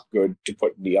not good to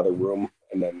put in the other room,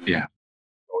 and then go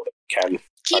with Ken.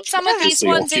 Keep some of these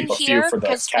ones in here,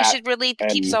 because we should really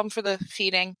keep some for the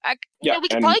feeding. We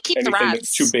can probably keep the rats.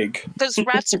 That's too big. Because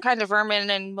rats are kind of vermin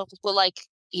and will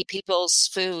eat people's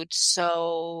food.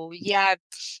 So, yeah,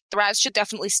 the rats should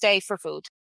definitely stay for food.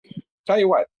 Tell you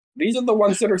what, these are the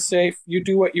ones that are safe. You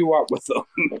do what you want with them.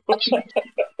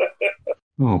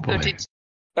 Oh, boy.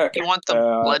 You want the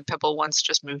blood pebble ones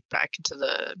just moved back into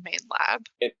the main lab?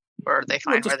 Or are they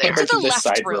fine where they are? Into the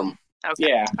left room. Okay,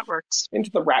 yeah, that works. Into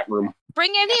the rat room.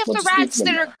 Bring any of the rats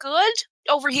that are good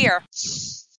over here.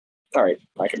 All right,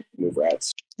 I can move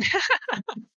rats.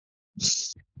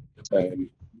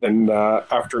 Then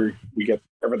after we get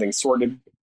everything sorted,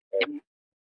 and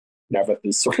now that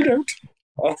is sorted out,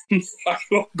 I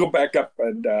will go back up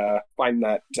and find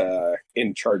that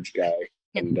in charge guy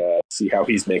and see how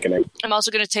he's making it. I'm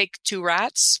also going to take 2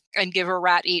 rats and give a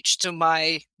rat each to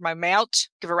my mount.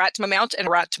 Give a rat to my mount and a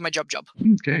rat to my jub.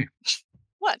 Okay.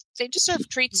 What? They deserve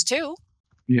treats too.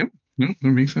 Yep. No, that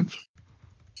makes sense.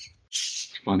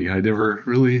 Funny, I never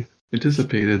really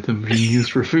anticipated them being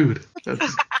used for food.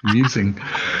 That's amusing.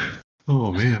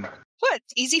 Oh, man. What?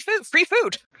 Easy food. Free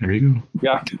food. There you go.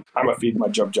 Yeah, I'm going to feed my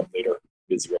jub later.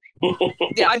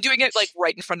 Yeah, I'm doing it like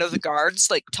right in front of the guards,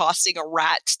 like tossing a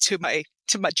rat to my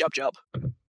jub.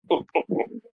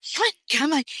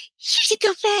 Come on. Here's a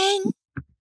go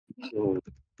bang.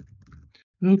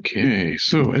 Okay,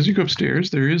 so as you go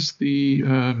upstairs, there is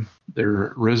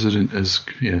their resident, as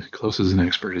close as an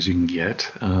expert as you can get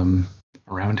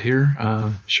around here,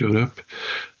 showed up.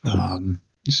 You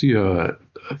see a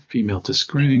female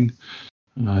discerning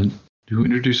who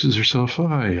introduces herself.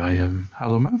 Hi, I am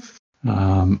Hallowmouth.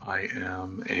 I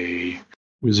am a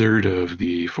wizard of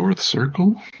the 4th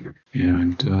Circle,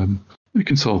 and I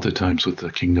consult at times with the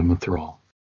Kingdom of Thrall.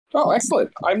 Oh,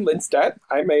 excellent. I'm Linstat.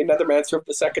 I'm a Nethermancer of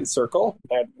the 2nd Circle,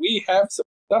 and we have some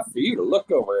stuff for you to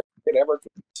look over.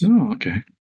 Oh, okay.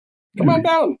 Come on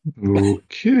down.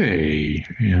 Okay.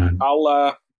 And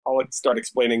I'll start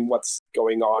explaining what's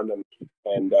going on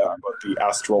and about the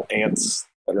astral ants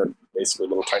that are basically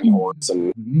little tiny hordes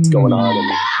and what's going on.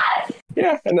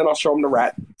 And then I'll show them the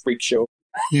rat freak show.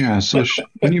 Yeah, so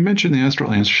when you mention the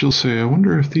astral ants, she'll say, I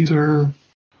wonder if these are,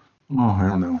 I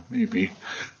don't know, maybe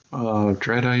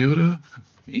Dread Iota?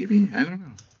 Maybe? I don't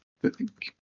know. I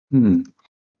think,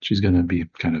 She's going to be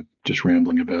kind of just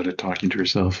rambling about it, talking to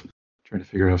herself, trying to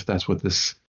figure out if that's what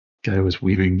this guy was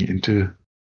weaving into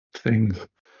things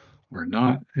or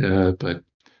not. But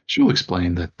she'll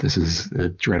explain that this is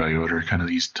Dread Iota, kind of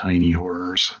these tiny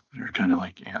horrors. They're kind of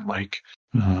like ant-like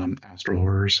astral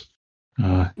horrors.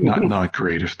 Not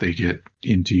great if they get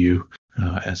into you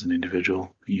as an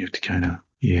individual. You have to kind of,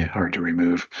 hard to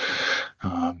remove.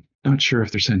 Not sure if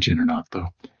they're sentient or not, though.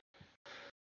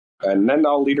 And then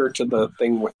I'll lead her to the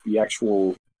thing with the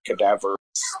actual cadaver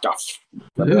stuff.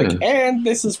 And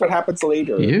this is what happens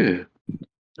later. Yeah.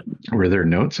 Were there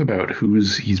notes about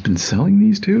he's been selling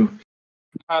these to?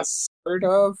 Sort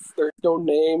of. There's no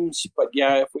names, but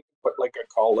if we put like a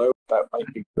call out, that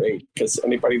might be great, because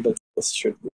anybody that this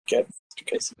should get.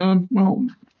 Well,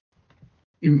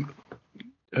 you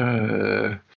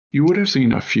would have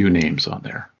seen a few names on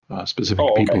there,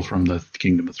 specific people from the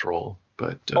Kingdom of Thrall.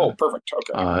 But perfect.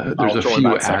 Okay. There's a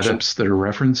few adepts that are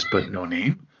referenced, but no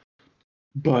name.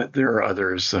 But there are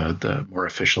others, the more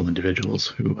official individuals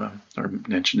who are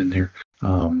mentioned in there.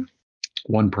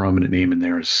 One prominent name in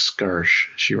there is Skarsh.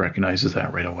 She recognizes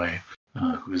that right away.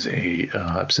 Who's a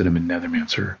Obsidian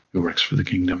Nethermancer who works for the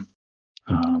kingdom.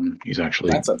 He's actually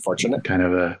that's unfortunate. Kind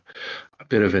of a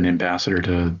bit of an ambassador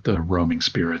to the roaming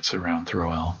spirits around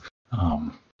Throel.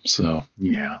 So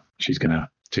she's gonna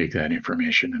take that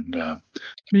information and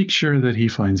make sure that he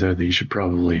finds out that he should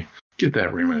probably get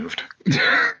that removed.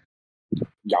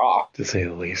 To say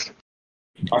the least.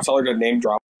 I'll tell her to name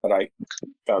drop that I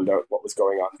found out what was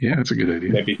going on. Yeah, that's a good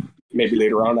idea. Maybe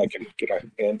later on I can get a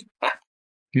hand.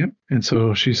 Yep. And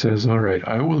so she says, all right,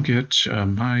 I will get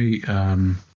my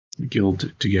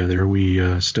guild together.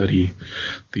 We study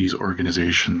these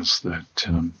organizations that,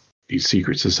 these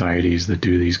secret societies that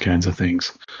do these kinds of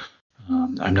things.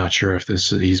 I'm not sure if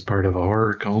he's part of a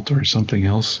horror cult or something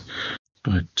else,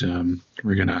 but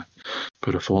we're going to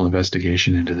put a full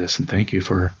investigation into this. And thank you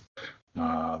for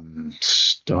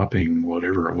stopping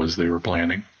whatever it was they were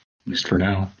planning, at least for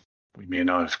now. We may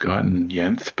not have gotten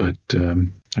Yenth, but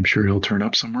I'm sure he'll turn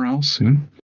up somewhere else soon.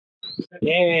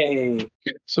 Yay!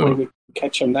 So we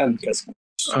catch him then, because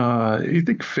you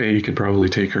think Faye could probably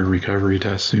take her recovery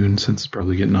test soon, since it's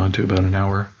probably getting on to about an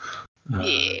hour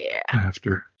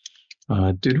after.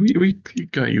 Did we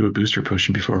got you a booster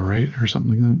potion before, right, or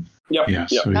something like that? Yep. Yeah.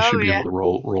 So you should be able to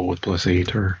roll with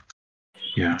 +8, or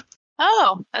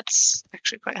Oh, that's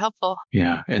actually quite helpful.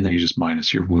 Yeah, and then you just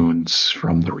minus your wounds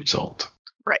from the result.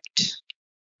 Right.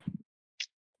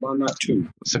 Well, not 2.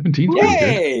 17.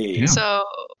 Yay! Yeah. So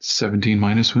 17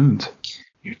 minus wounds.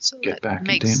 You get back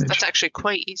in damage. That's actually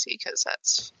quite easy, because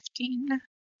that's 15.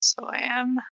 So I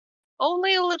am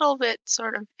only a little bit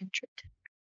sort of injured.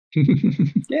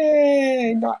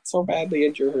 Yay! Not so badly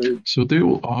injured. So they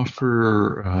will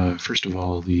offer, first of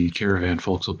all, the caravan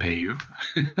folks will pay you,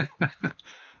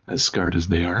 as scarred as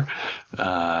they are,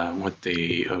 what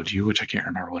they owed you, which I can't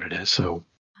remember what it is. So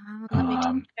let me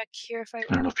check back here if I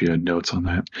don't know if you had notes on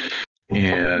that.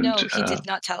 And No, he did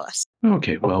not tell us.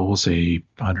 okay, well, we'll say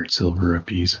 100 silver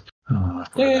apiece. For that.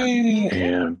 Yay!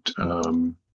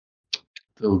 And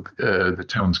the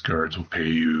town's guards will pay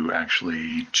you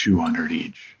actually 200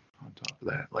 each on top of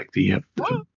that. Like the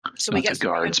So not we get the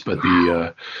guards, but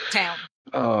the town.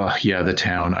 yeah, the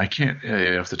town. I can't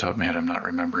off the top of my head. I'm not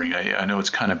remembering. I know it's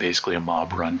kind of basically a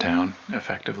mob run town,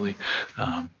 effectively,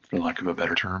 for lack of a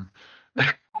better term.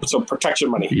 So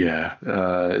protection money. Yeah,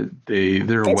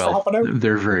 they're Thanks for helping out.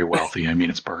 they're very wealthy. I mean,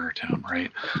 it's Burger Town,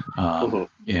 right?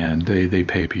 And they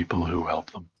pay people who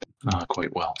help them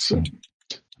quite well. So.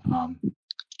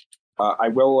 I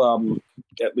will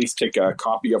at least take a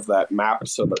copy of that map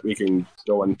so that we can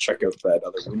go and check out that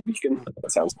other room beacon.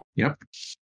 That sounds cool. Yep.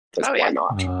 Why yeah.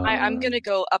 not? I'm going to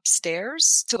go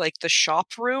upstairs to like the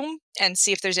shop room and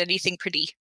see if there's anything pretty.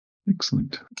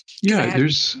 Excellent. Yeah,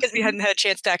 because we hadn't had a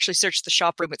chance to actually search the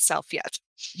shop room itself yet.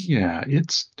 Yeah,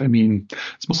 it's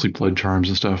mostly blood charms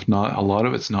and stuff. Not a lot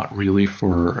of it's not really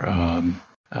for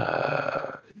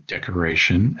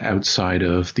decoration outside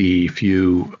of the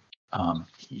few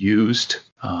used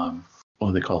what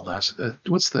do they call that?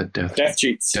 What's the death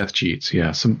cheats? Death cheats.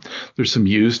 Yeah, there's some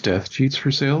used death cheats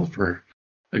for sale for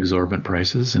exorbitant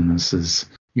prices, and this is,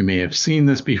 you may have seen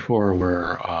this before,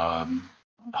 where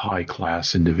high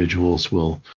class individuals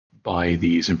will buy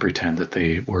these and pretend that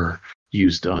they were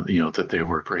used on, that they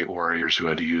were great warriors who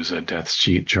had to use a death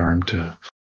cheat charm to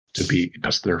beat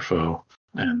just their foe,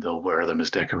 and they'll wear them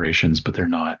as decorations, but they're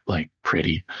not like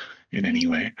pretty in any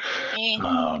way.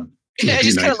 I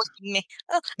just kind of look at me.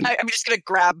 I'm just gonna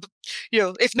grab,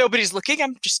 if nobody's looking,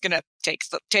 I'm just gonna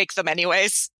take them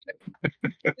anyways.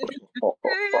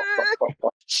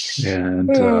 And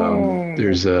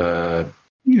there's a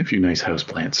few nice house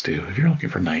plants too, if you're looking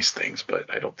for nice things, but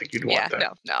I don't think you'd want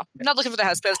that. No. I'm not looking for the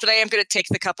house plants, but I am gonna take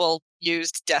the couple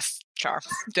used death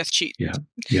cheat. Yeah.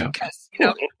 Because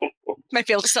might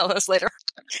be able to sell those later.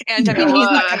 And I mean, he's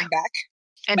not coming back.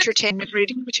 Entertainment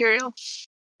reading material.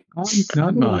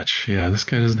 Not much. Yeah, this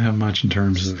guy doesn't have much in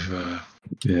terms of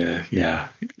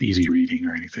easy reading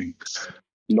or anything.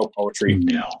 No poetry.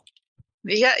 No.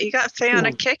 You got Faye on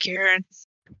a kick here.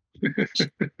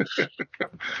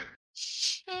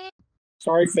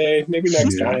 Sorry, Faye. Maybe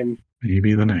next time.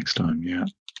 Maybe the next time, yeah.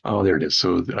 Oh, there it is.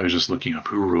 So I was just looking up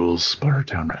who rules Sparta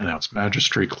Town right now. It's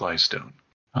Magistrate Clystone.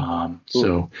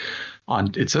 So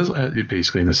it says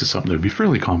basically, and this is something that would be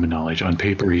fairly common knowledge, on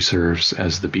paper he serves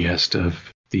as at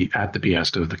the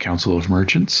behest of the Council of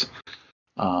Merchants,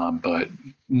 but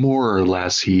more or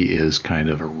less he is kind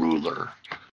of a ruler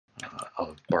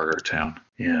of Barter Town,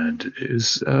 and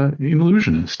is an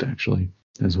illusionist actually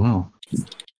as well.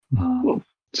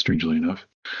 Strangely enough,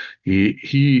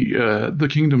 he the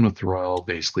Kingdom of Thrall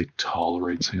basically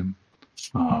tolerates him.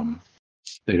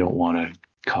 They don't want to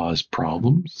cause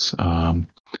problems,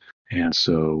 and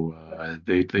so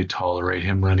they tolerate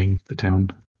him running the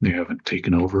town. They haven't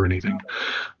taken over anything,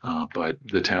 but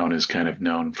the town is kind of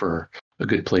known for a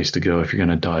good place to go if you're going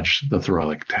to dodge the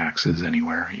Thrallic taxes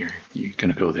anywhere. You're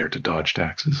going to go there to dodge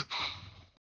taxes.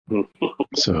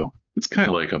 So it's kind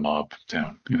of like a mob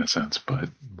town in a sense, but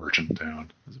merchant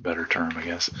town is a better term, I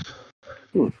guess.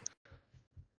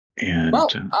 And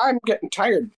I'm getting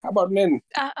tired. How about an inn?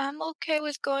 I'm okay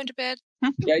with going to bed.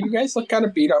 Yeah, you guys look kind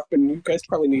of beat up, and you guys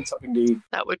probably need something to eat.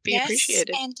 That would be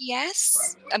appreciated. And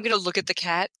yes. I'm going to look at the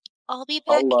cat. I'll be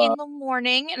back in the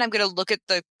morning. And I'm going to look at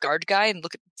the guard guy and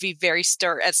be very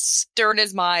stern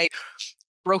as my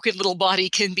broken little body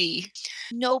can be.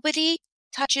 Nobody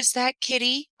touches that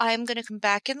kitty. I'm going to come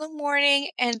back in the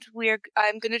morning, and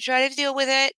I'm going to try to deal with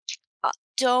it.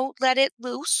 Don't let it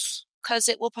loose, because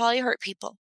it will probably hurt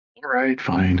people. All right,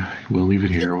 fine. We'll leave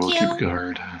it here. We'll keep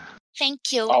guard.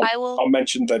 Thank you. I'll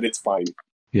mention that it's fine.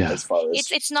 Yeah. As far as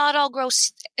it's not all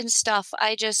gross and stuff.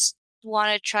 I just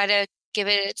want to try to give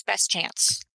it its best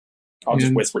chance. I'll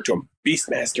just whisper to him,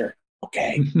 Beastmaster.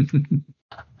 Okay.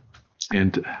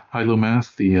 And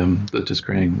Hylomath, the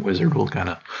Disgraying wizard, will kind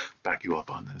of back you up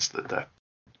on this. That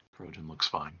Crojan looks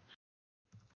fine.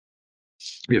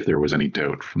 If there was any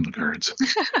doubt from the guards,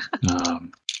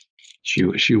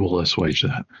 she will assuage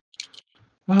that.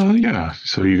 Yeah.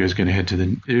 So you guys gonna head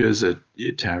to there's a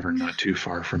tavern not too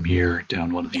far from here,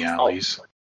 down one of the alleys.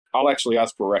 I'll actually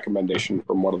ask for a recommendation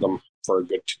from one of them for a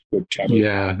good tavern.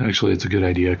 Yeah, actually, it's a good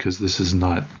idea because this is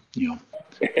not,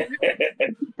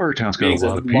 Barter Town's got a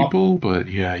lot of people, but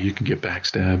yeah, you can get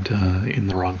backstabbed in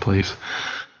the wrong place,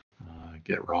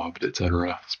 get robbed,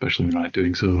 etc. Especially when you're not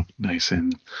doing so nice,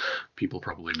 and people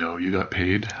probably know you got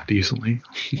paid decently.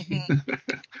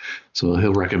 So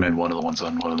he'll recommend one of the ones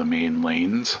on one of the main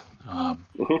lanes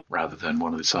rather than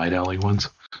one of the side alley ones.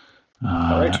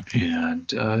 right. And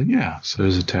so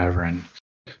there's a tavern.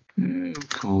 We'll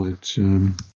call it.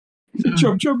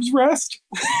 Jub's Rest.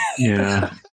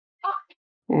 Yeah.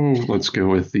 Oh, let's go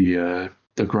with the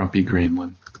Grumpy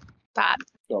Greenland. That.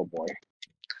 Oh boy.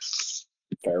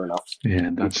 Fair enough.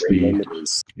 And that's Greenland it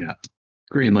is.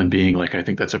 Greenland being like, I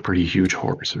think that's a pretty huge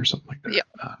horse or something like that.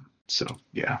 Yeah. So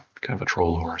yeah, kind of a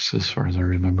troll horse as far as I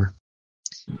remember.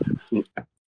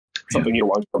 Something you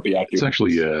want to be at. It's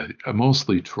actually a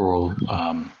mostly troll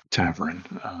tavern.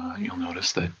 You'll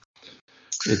notice that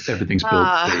everything's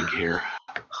built big here.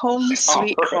 Home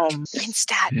sweet home.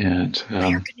 Winstat, And we're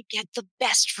going to get the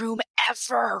best room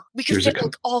ever. We could Here's a fit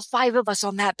like all 5 of us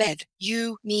on that bed.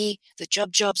 You, me, the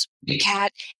Jubs, the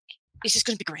cat. It's just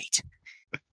going to be great.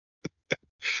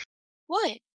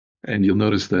 What? And you'll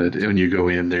notice that when you go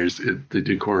in, the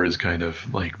decor is kind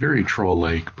of like very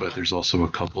troll-like, but there's also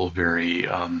a couple very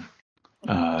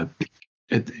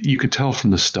you could tell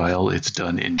from the style it's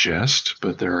done in jest,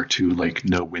 but there are 2 like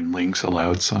no windlings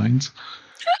allowed signs.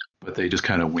 But they just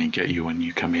kind of wink at you when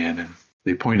you come in, and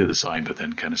they point at the sign, but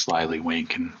then kind of slyly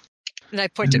wink. And I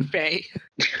point at Faye.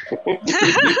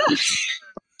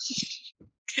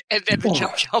 And then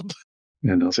the jump.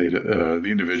 And they'll say to the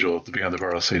individual behind the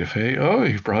bar, will say to Faye, "Oh,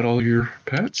 you've brought all your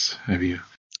pets, have you?"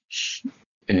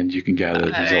 And you can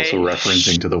gather he's also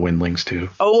referencing to the windlings too.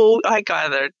 Oh, I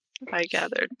gathered.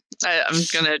 I'm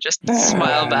gonna just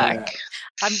smile back.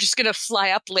 I'm just going to fly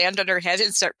up, land on her head,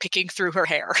 and start picking through her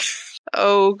hair.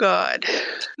 Oh God.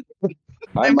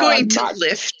 I'm going to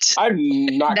lift I'm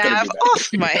not going to Nav do that.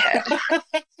 off my head.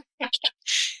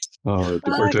 Oh, the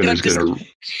bartender's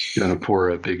gonna pour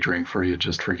a big drink for you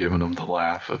just for giving him the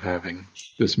laugh of having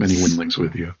this many windlings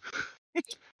with you.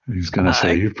 He's gonna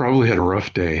say, "You probably had a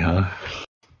rough day, huh?"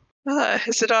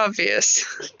 Is it obvious?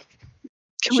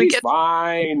 Can She's we get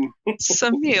fine.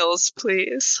 some meals,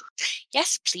 please?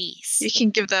 Yes, please. You can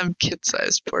give them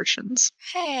kid-sized portions.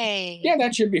 Hey. Yeah,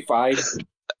 that should be fine.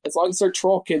 As long as they're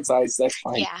troll kid size, that's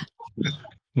fine. Yeah.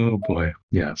 Oh boy,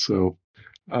 yeah. So,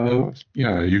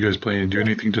 you guys planning to do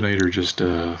anything tonight, or just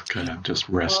kind of just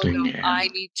resting? Oh, no, and, I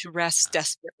need to rest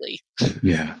desperately.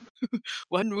 Yeah,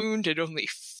 1 wound and only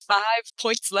 5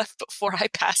 points left before I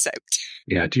pass out.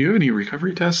 yeah. Do you have any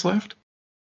recovery tests left?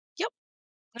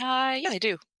 Yeah, I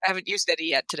do. I haven't used any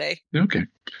yet today. Okay.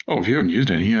 Oh, if you haven't used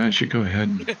any, I should go ahead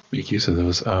and make use of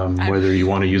those. Whether you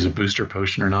want to use a booster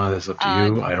potion or not, that's up to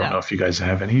you. I don't know if you guys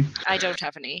have any. I don't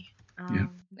have any. Yeah.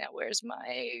 Now, where's my...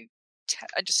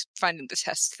 I just finding the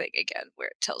test thing again where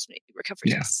it tells me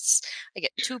recovery tests. I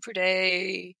get 2 per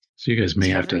day. So you guys may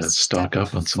have to stock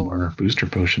up on some more booster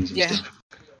potions and stuff.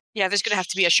 Yeah, there's going to have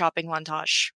to be a shopping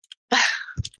montage.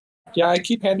 Yeah, I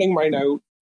keep handing mine out.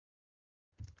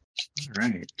 All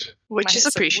right. Which is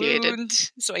Minus a appreciated.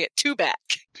 wound, so I get 2 back.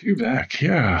 2 back,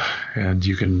 yeah. And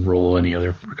you can roll any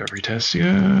other recovery tests,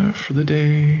 for the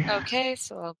day. Okay,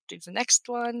 so I'll do the next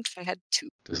one. I had 2.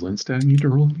 Does Lindstad need to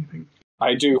roll anything?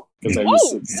 I do, because I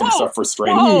Whoa, use some stuff for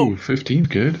strength. Ooh, 15,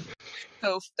 good.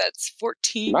 So that's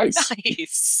 14. Nice.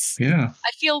 Nice. Yeah.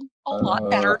 I feel a lot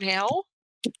better now.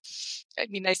 I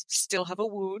mean, I still have a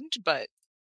wound, but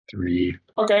 3.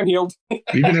 Okay, I'm healed.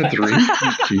 Even at 3?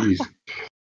 Jeez.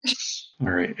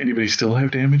 All right. Anybody still have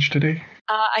damage today?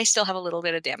 I still have a little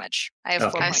bit of damage. I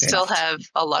have 4 I points still left. have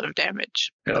a lot of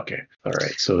damage. Okay. All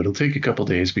right. So it'll take a couple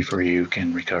days before you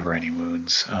can recover any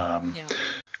wounds. Yeah.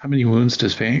 How many wounds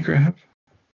does Fayegra have?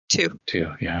 2.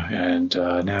 2, yeah. And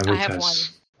Navith I have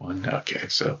has 1. Okay,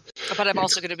 so... But I'm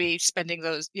also going to be spending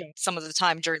those, some of the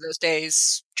time during those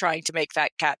days trying to make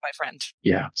that cat my friend.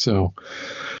 Yeah, so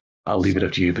I'll leave it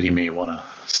up to you, but you may want to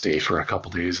stay for a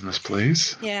couple days in this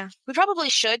place. Yeah, we probably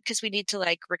should because we need to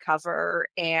recover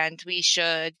and we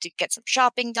should get some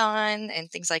shopping done and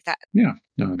things like that. Yeah,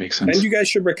 no, that makes sense. And you guys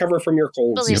should recover from your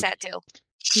colds. Believes that too.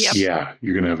 Yep. Yeah,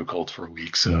 you're going to have a cold for a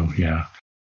week, so yeah.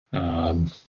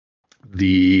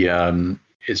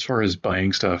 As far as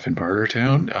buying stuff in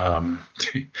Bartertown,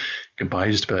 you can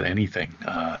buy just about anything.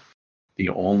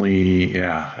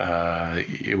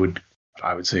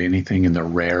 I would say anything in the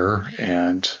rare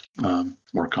and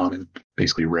more common,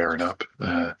 basically rare and up,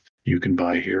 you can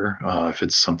buy here. If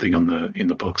it's something in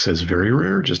the book says very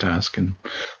rare, just ask and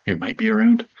it might be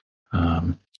around.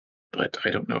 But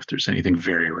I don't know if there's anything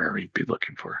very rare you'd be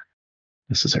looking for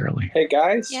necessarily. Hey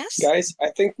guys, Yes? guys, I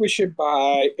think we should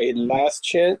buy a last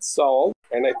chance salt,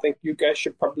 and I think you guys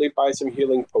should probably buy some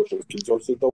healing potions because those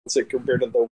are the ones that get rid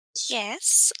of the.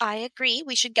 Yes, I agree.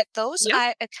 We should get those.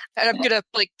 Yep. And I'm going to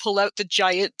pull out the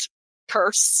giant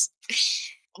purse.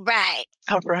 Right.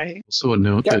 All right. Also a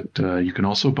note that you can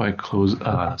also buy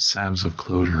salves of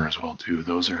closure as well too.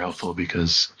 Those are helpful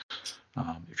because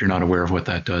If you're not aware of what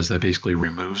that does, that basically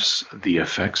removes the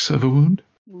effects of a wound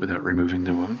without removing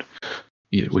the wound,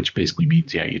 which basically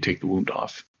means, you take the wound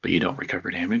off, but you don't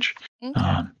recover damage.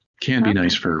 Okay. Can be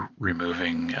nice for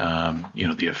removing,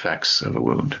 the effects of a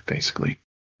wound, basically.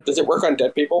 Does it work on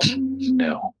dead people?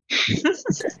 No.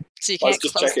 So you I was can't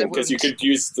just close checking the because you wound. could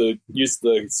use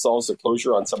the Solves of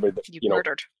Closure on somebody that You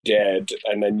murdered. dead,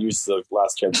 and then use the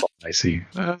last chance. I see.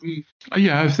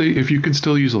 If you can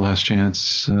still use a last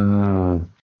chance, I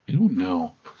don't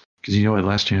know, because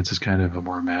last chance is kind of a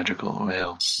more magical.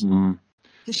 Well,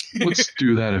 let's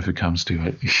do that if it comes to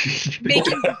it.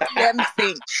 Making them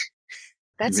think.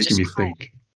 That's You're making just me cruel.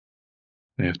 think.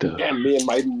 I have to. Yeah, me and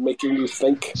my making you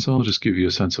think. So I'll just give you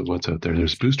a sense of what's out there.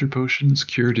 There's booster potions,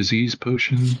 cure disease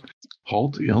potion,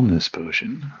 halt illness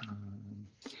potion.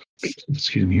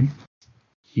 Excuse me.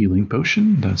 Healing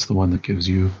potion. That's the one that gives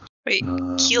you. Wait,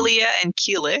 Kelia and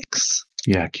Keelix.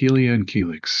 Yeah, Kelia and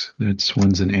Keelix. That's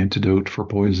one's an antidote for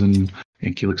poison,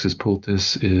 and Keelix's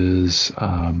poultice is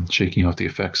shaking off the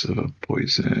effects of a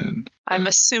poison. I'm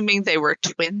assuming they were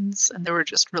twins and they were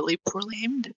just really poorly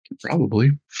aimed.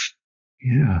 Probably.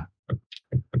 Yeah.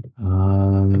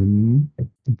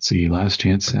 Let's see. Last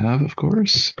chance salve, of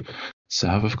course.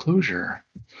 Salve of closure.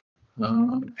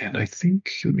 And I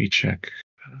think, let me check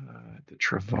the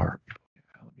Travar.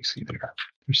 Let me see there.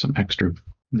 There's some extra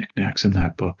knickknacks in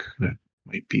that book that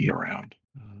might be around.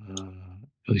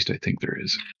 At least I think there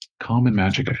is. Common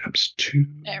magic items 2.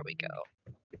 There we go.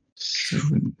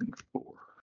 7, 4.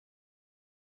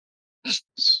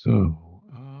 So,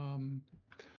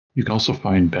 you can also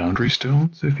find boundary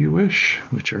stones if you wish,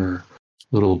 which are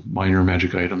little minor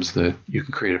magic items that you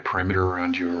can create a perimeter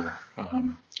around your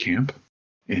camp,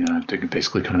 and they can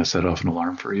basically kind of set off an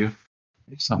alarm for you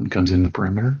if something comes in the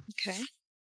perimeter. Okay.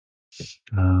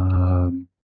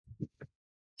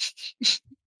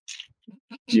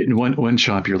 In one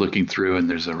shop you're looking through, and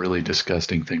there's a really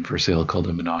disgusting thing for sale called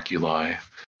a monoculi.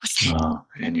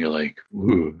 And you're like,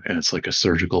 ooh, and it's like a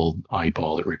surgical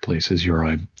eyeball that replaces your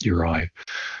eye,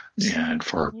 and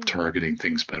for targeting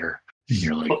things better. And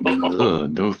you're like,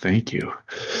 no, thank you.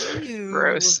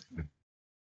 Gross.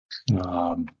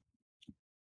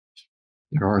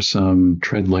 There are some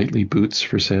tread lightly boots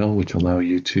for sale, which allow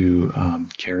you to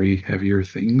carry heavier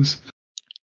things.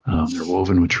 They're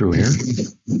woven with true air.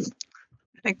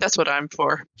 I think that's what I'm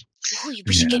for. Ooh,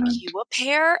 we should get you a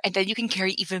pair, and then you can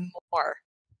carry even more.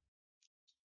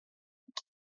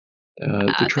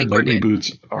 The tread lightly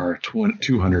boots are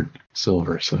 200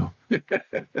 silver, so.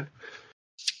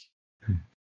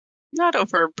 Not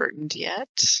overburdened yet.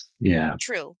 Yeah.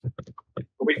 True.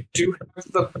 We do have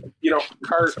the,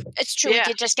 cart. It's true. Yeah.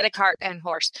 We did just get a cart and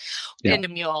horse and a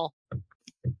mule.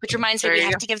 Which reminds me, There we you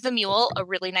have go. to give the mule a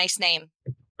really nice name.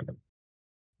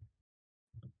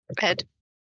 Ed.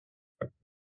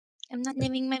 I'm not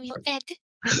naming my mule Ed.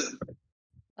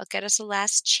 I'll get us a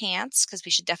last chance, because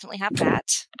we should definitely have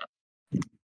that.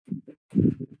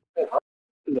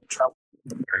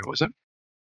 Sorry, what was it?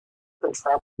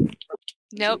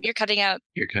 Nope, you're cutting out.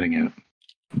 You're cutting out.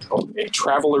 A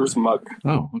traveler's mug.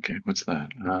 Oh, okay. What's that?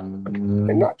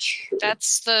 I'm not sure.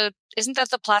 Isn't that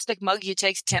the plastic mug you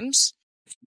take to Tim's?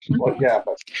 Well, yeah,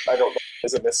 but I don't know.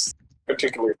 Isn't this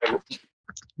particular thing?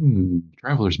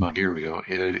 Traveler's mug. Here we go.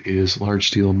 It is large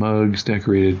steel mugs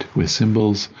decorated with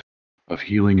symbols of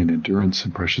healing and endurance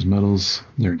and precious metals.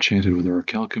 They're enchanted with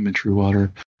orichalcum and true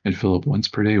water, and fill up once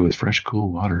per day with fresh,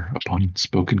 cool water upon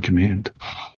spoken command.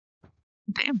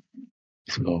 Damn.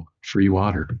 So, free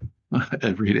water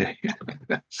every day.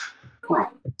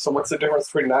 So what's the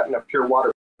difference between that and a pure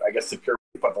water? I guess the pure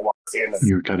you put the water in. And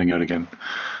You're cutting out again.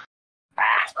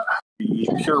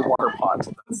 the pure water pot.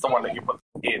 That's the one that you put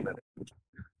in.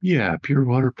 Yeah, pure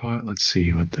water pot. Let's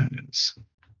see what that is.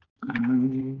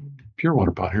 Pure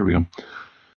water pot. Here we go.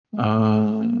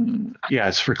 Yeah,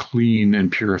 it's for clean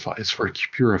and purify. It's for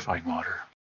purifying water.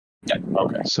 Yeah,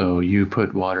 okay. So you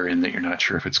put water in that you're not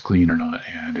sure if it's clean or not,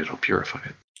 and it'll purify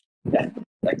it. Yeah,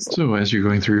 excellent. So as you're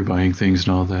going through buying things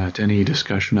and all that, any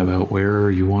discussion about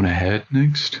where you want to head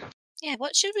next? Yeah,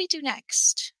 what should we do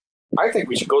next? I think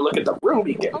we should go look at the room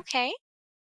beacon. Okay.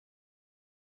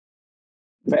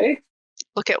 Okay?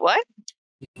 Look at what?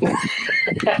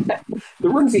 The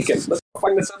room beacon. Let's go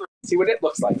find this other see what it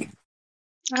looks like.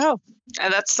 Oh,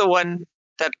 and that's the one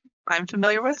that I'm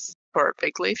familiar with, or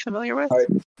vaguely familiar with.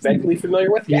 Vaguely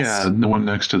familiar with? Yes. Yeah, the one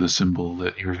next to the symbol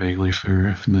that you're vaguely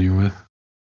familiar with.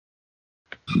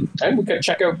 And we could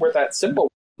check out where that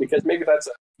symbol, because maybe that's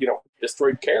a,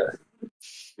 destroyed care.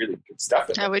 Really good stuff.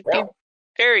 I would be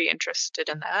very interested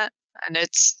in that, and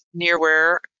it's near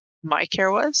where my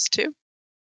care was too.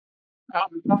 Yeah, I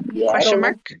Question don't know.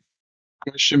 mark.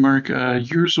 Question mark.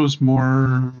 Yours was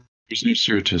more. Yours is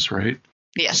Syrtis, right?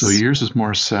 Yes. So yours is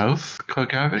more south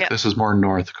Kokavik. Yep. This is more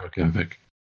north Kokavik.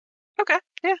 Okay.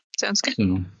 Yeah. Sounds good.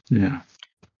 So yeah.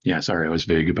 Yeah, sorry, I was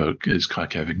vague about because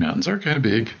Kokavik Mountains are kind of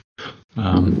big.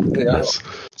 Yeah. Yes.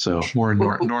 So more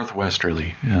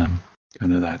northwesterly,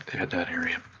 kind of that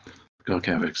area.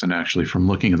 Kokavik. And actually, from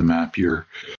looking at the map, you're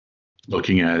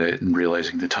looking at it and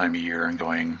realizing the time of year and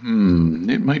going,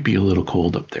 it might be a little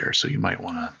cold up there, so you might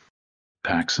want to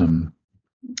pack some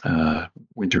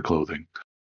winter clothing.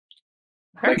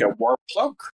 Like a warm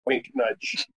cloak. Wink,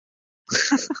 nudge.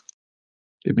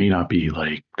 It may not be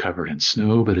like covered in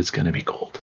snow, but it's going to be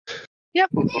cold.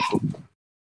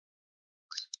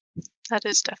 That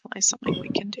is definitely something we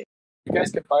can do. You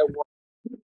guys can buy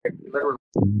warm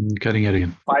Cutting it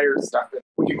again. fire stuff.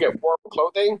 We can get warm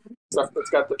clothing, stuff that's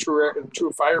got the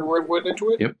true firewood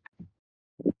into it. Yep.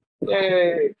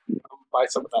 Yay! I'll buy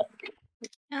some of that.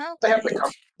 Oh, They have the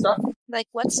comfort stuff. like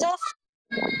what stuff?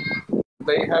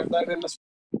 They have that in the.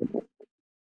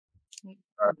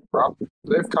 Rob,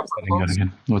 they have comfort Cutting it clothes.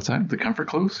 again. What's that? The comfort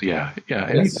clothes? Yeah. Yes.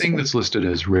 Anything that's listed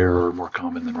as rare or more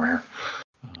common than rare.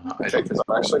 I Okay, don't. because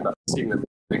I've actually not seen them.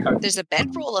 They have, There's a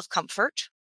bedroll of comfort.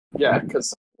 yeah,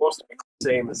 because most of the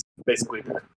same is basically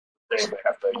the same. They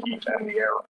have the heat and the air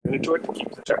into it to keep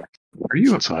the temperature. Are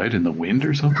you outside in the wind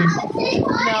or something?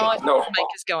 No, No,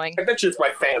 Mike is going. I bet you it's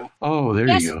my fan. Oh, there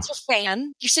yes, you go. it's a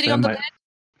fan. You're sitting That on the might- bed.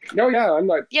 No, yeah, I'm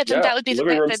not. Yeah, then that would be the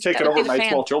living fan- room's that taken would over be by the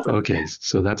fan. small children. Okay,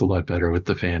 so that's a lot better with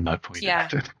the fan not pointing Yeah.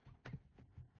 at it.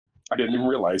 I didn't even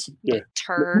realize. Yeah.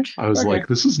 Turd. I was Okay. like,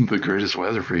 this isn't the greatest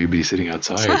weather for you to be sitting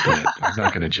outside, but I'm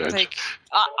not going to judge. Like,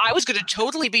 I was going to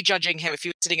totally be judging him if he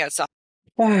was sitting outside.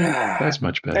 That's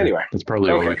much better. Anyway, That's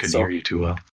probably why okay, I couldn't so- hear you too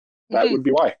well. that would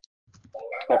be why.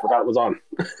 I forgot it was on.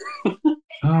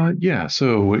 Yeah.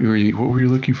 So what were you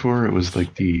looking for? It was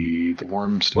like the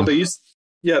warm stuff. Well, they used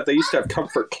to have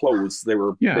comfort clothes. They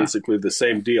were Yeah. basically the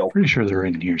same deal. Pretty sure they're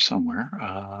in here somewhere.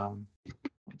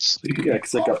 Let's see. Yeah,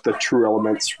 because they got the true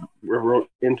elements wrote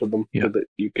into them Yeah. so that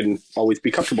you can always be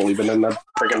comfortable even in the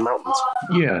friggin' mountains.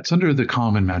 Yeah, it's under the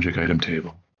common magic item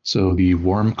table. So the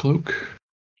warm cloak,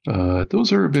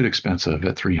 those are a bit expensive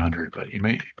at 300, but you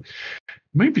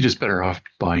might be just better off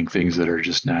buying things that are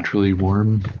just naturally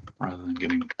warm rather than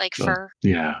getting Like the- fur.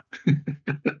 Yeah.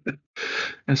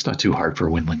 It's not too hard for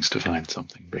windlings to find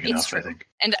something big It's enough, I true. think.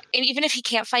 And even if he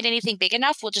can't find anything big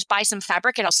enough, we'll just buy some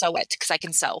fabric and I'll sew it because I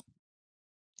can sew.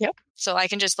 Yep. So I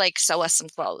can just like sew us some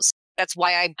clothes. That's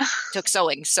why I took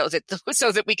sewing so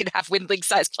that we could have windling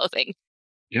size clothing.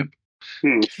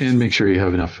 And make sure you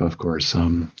have enough, of course,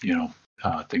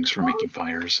 things for making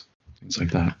fires, things like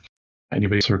that.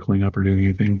 Anybody circling up or doing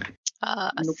anything?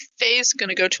 Faye's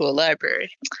gonna go to a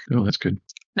library. Oh, that's good.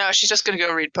 No, she's just gonna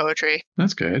go read poetry.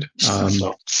 That's good.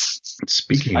 So,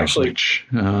 Speaking Actually, of which,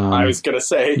 I was going to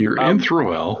say, you're in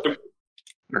Thruel.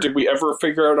 did we ever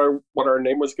figure out what our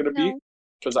name was going to be? No.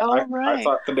 Because Oh, I right.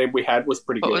 thought the name we had was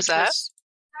pretty What good. was that?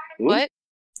 Hmm? What?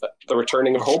 The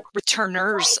Returning of Hope.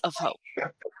 Returners of Hope.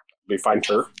 We find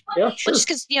her. Yeah, Well, sure. just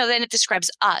because, then it describes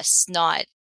us, not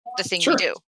the thing Sure. we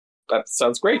do. That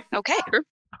sounds great. Okay.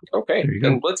 Okay, There you go.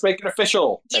 then let's make it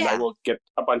official, and I Yeah. will get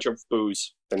a bunch of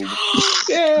booze. And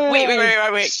Wait.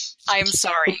 I am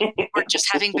sorry. We're just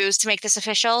having booze to make this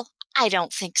official? I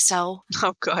don't think so.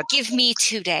 Oh God. Give me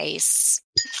 2 days.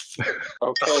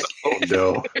 Okay. Oh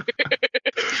no!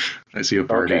 I see a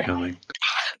party Okay. coming.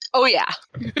 Oh, yeah.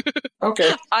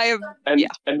 Okay. I am. And Yeah.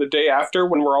 and the day after,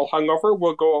 when we're all hungover,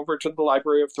 we'll go over to the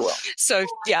Library of Thruel. So,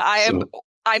 yeah, I am. So-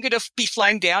 I'm going to be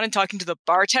flying down and talking to the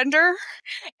bartender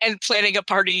and planning a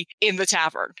party in the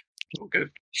tavern. Oh,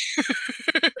 good.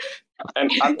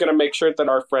 And I'm going to make sure that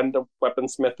our friend, the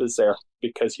weaponsmith, is there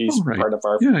because he's Oh, right. part of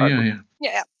our.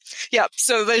 Yeah. Yeah.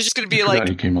 So there's just going to be Forgot like,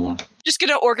 he came along, just going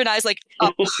to organize like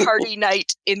a party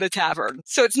night in the tavern.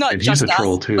 So it's not and just he's a us.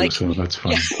 troll too, like, so that's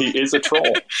fun. Yeah. He is a troll.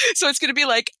 so it's going to be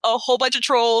like a whole bunch of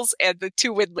trolls and the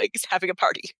 2 windlings having a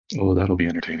party. Oh, that'll be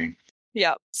entertaining.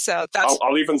 Yeah. So that's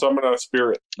I'll even summon a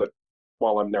spirit, but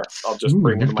while I'm there, I'll just Ooh,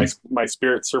 bring in nifty. my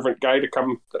spirit servant guy to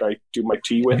come that I do my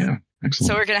tea with. Yeah, so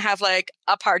excellent. we're going to have like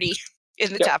a party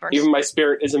in the Yep, tavern. even my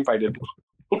spirit is invited.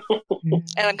 And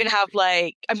I'm gonna have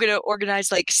I'm gonna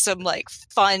organize like some like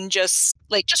fun, just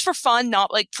for fun,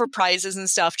 not like for prizes and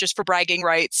stuff, just for bragging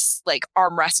rights, like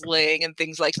arm wrestling and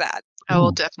things like that. I will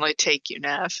Ooh. definitely take you,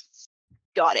 Nav.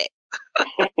 Got it.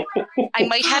 I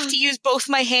might have to use both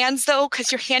my hands though,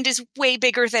 because your hand is way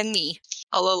bigger than me.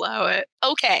 I'll allow it.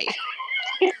 Okay.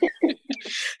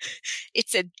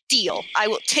 It's a deal. I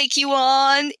will take you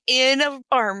on in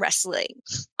arm wrestling,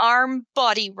 arm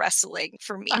body wrestling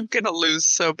for me. I'm gonna lose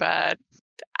so bad.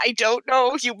 I don't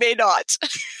know. You may not.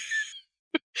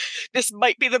 This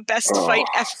might be the best fight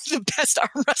ever, the best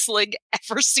arm wrestling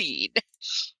ever seen.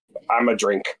 I'm a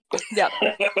drink. Yeah.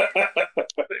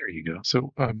 There you go.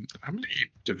 So, how many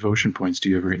devotion points do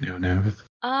you have right now, Navith?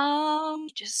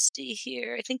 Just see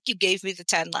here. I think you gave me the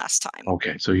 10 last time.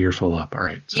 Okay, so you're full up. All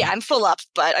right. So, Yeah, I'm full up,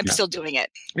 but I'm Yeah. still doing it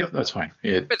yeah, that's fine. for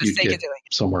the You'd sake get of doing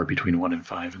it. somewhere between 1 and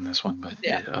 5 in this one, but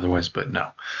Yeah. otherwise, but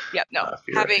no. Yep, no. If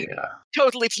you're- Having yeah.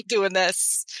 totally keep doing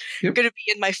this. Yep. I'm gonna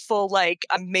be in my full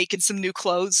I'm making some new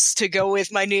clothes to go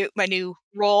with my new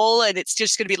role, and it's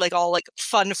just gonna be like all like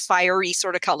fun, fiery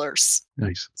sort of colors.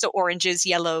 Nice. So oranges,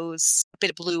 yellows, a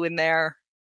bit of blue in there.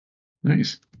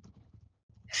 Nice.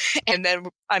 And then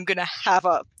I'm gonna have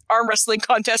a arm wrestling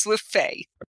contest with Faye.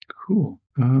 Cool.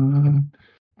 I'm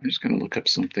just going to look up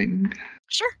something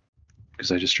Sure.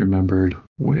 because I just remembered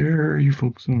where you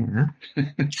folks are.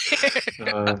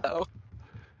 Uh-oh.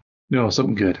 No,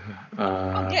 something good.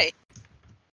 Okay.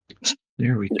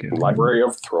 There we go. Library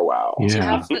of Throwout. Do you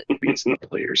Yeah. have the, It's in the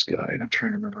player's guide. I'm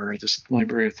trying to remember this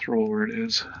library of Thrall where it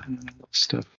is.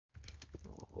 Stuff.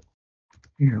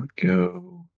 Here we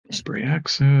go. Library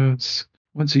access.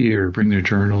 Once a year, bring their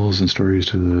journals and stories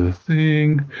to the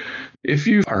thing. If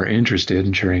you are interested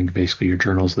in sharing basically your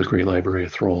journals with the Great Library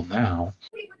of Thrall now,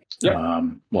 Yep.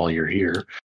 while you're here,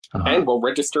 And we'll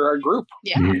register our group.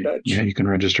 yeah. you can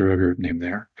register a group name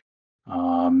there.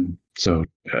 So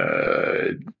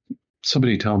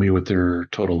somebody tell me what their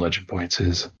total legend points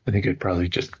is. I think I'd probably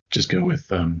just go with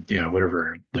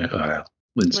whatever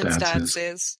Linstats is.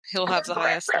 is. He'll have the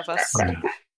highest of us. Yeah.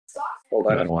 Hold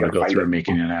I on. don't want to gotta go find through it.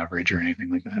 making an average or anything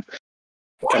like that.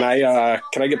 Can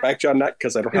I get back to you on that?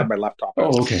 Because I don't have my laptop.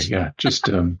 Oh, okay, yeah. Just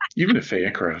even if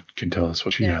Fayakra can tell us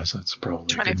what she Yeah. has, that's probably a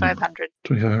good number. 2,500.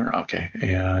 2,500. Okay,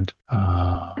 and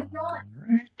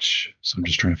right. So I'm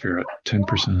just trying to figure out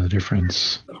 10% of the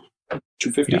difference.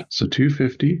 250. Yeah, so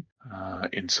 250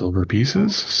 in silver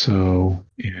pieces. So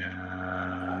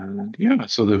and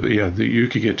you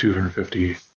could get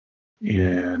 250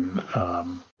 in.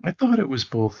 I thought it was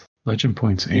both legend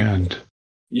points and.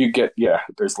 You get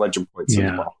there's legend points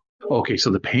Yeah. as well. Okay, so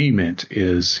the payment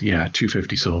is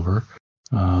 250 silver.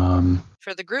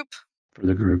 For the group? For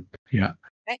the group, yeah.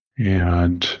 Okay.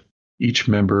 And each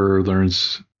member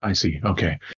learns. I see.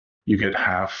 Okay, you get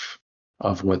half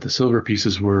of what the silver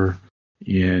pieces were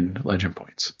in legend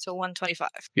points. So 125.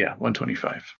 Yeah,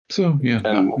 125. So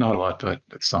And- not a lot, but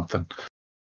it's something.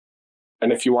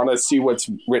 And if you want to see what's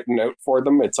written out for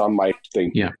them, it's on my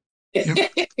thing. Yeah.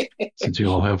 Since you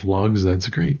all have logs, that's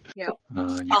great. Yeah. You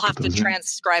I'll put have to those in.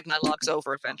 transcribe my logs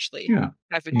over eventually. Yeah,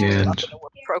 I've been doing it up And- in a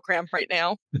work program right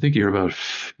now. I think you're about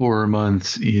 4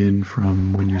 months in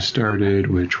from when you started,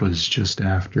 which was just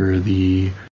after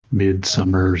the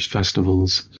midsummer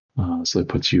festivals. So that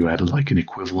puts you at like an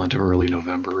equivalent of early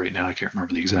November right now. I can't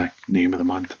remember the exact name of the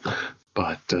month,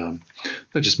 but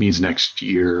that just means next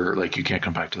year, like you can't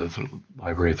come back to the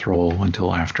Library of Thrall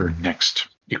until after next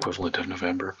equivalent of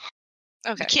November.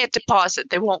 Okay. You can't deposit.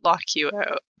 They won't lock you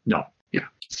out. No, yeah,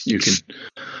 you can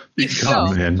You can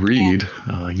come go, and read.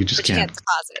 You just But you can't. can't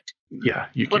deposit. Yeah,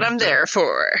 you What can't. I'm there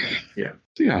for. Yeah,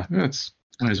 so yeah, that's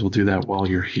might as well do that while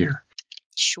you're here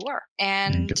Sure.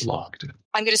 and And get logged.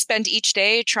 I'm going to spend each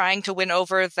day trying to win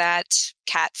over that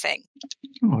cat thing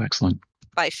Oh, excellent.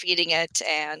 by feeding it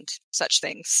and such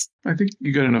things. I think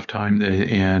you got enough time,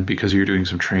 and because you're doing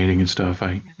some training and stuff,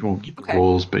 I won't get the Okay.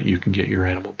 roles, but you can get your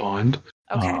animal bond.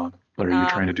 Okay. But are you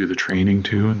trying to do the training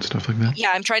too and stuff like that?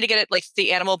 Yeah, I'm trying to get it like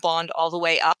the animal bond all the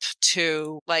way up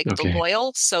to like Okay. the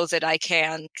loyal so that I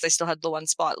can, because I still had the one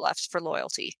spot left for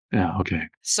loyalty, Yeah, okay.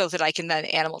 so that I can then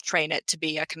animal train it to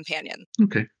be a companion.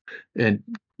 Okay. And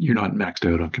you're not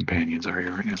maxed out on companions, are you,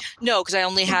 right now? No, because I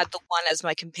only had the one as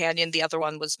my companion. The other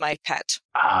one was my pet.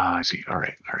 Ah, I see. All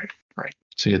right.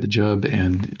 So you had the Jub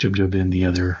and Jub in the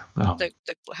other. The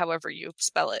however you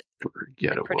spell it,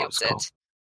 Forget what it was pronounce called. it.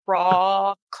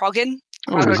 Krogan?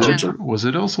 Oh, was Crojan. was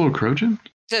it also a Crojan?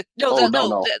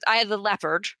 No. I had the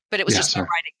leopard, but it was Yeah, just my sorry.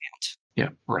 riding mount. Yeah,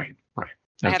 right.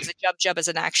 I have Okay. the Jub as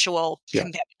an actual Yeah.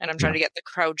 companion, and I'm trying to get the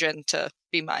Krojan to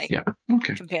be my Yeah.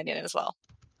 Okay. companion as well.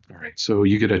 All right. So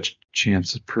you get a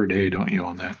chance per day, don't you,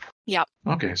 on that? Yep.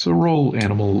 Okay. So roll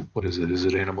animal. What is it? Is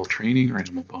it animal training or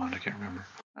animal bond? I can't remember.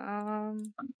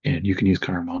 And you can use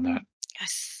karma on that. I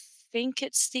think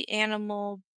it's the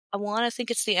animal. I want to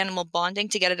think it's the animal bonding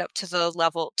to get it up to the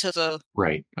level to the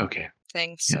Right. Okay.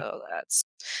 thing. So that's.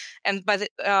 And by the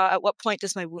at what point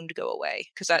does my wound go away?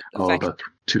 Because that Oh, affects. about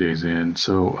 2 days in.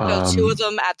 So, So two of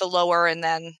them at the lower, and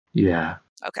then yeah,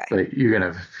 okay. but you're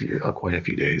gonna have quite a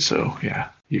few days. So yeah,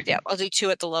 you can, Yeah, I'll do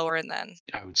two at the lower, and then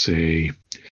I would say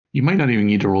you might not even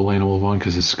need to roll animal bond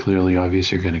because it's clearly obvious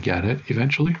you're going to get it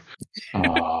eventually.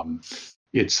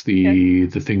 It's the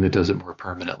thing that does it more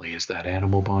permanently. Is that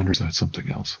animal bond or is that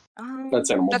something else? That's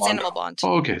animal bond. Animal bond.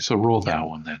 Oh, okay, so roll that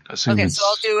one then. Assume Okay, it's so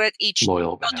I'll do it each.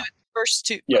 loyal. I'll do it first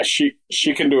two. Yeah, she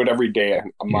can do it every day.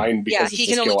 Mine, because he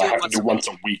it's a can only skill do I it have to do once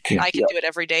a week. Yeah. I can do it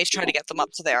every day to try to get them up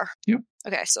to there. Yep.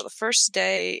 Okay, so the first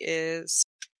day is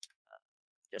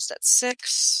just at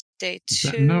 6. Day Is 2.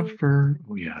 that enough for?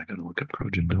 Oh yeah, I gotta look up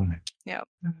Trojan, don't I? Yeah.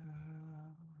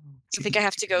 I think I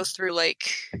have to go through like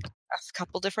a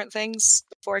couple different things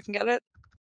before I can get it.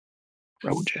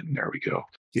 Trojan. There we go.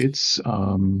 It's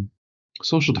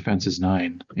social defense is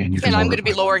 9, and you can. And I'm lower going to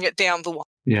be it by lowering it down the one.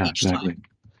 Yeah, each exactly.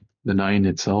 The 9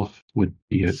 itself would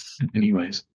be it,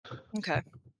 anyways. Okay.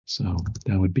 So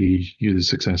that would be you the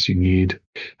success you need.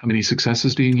 How many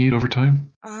successes do you need over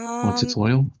time once it's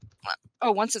loyal?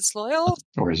 Once it's loyal?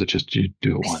 Or is it just you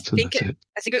do it once and that's it?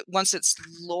 I think once it's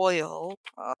loyal.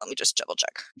 Let me just double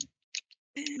check.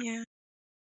 Yeah.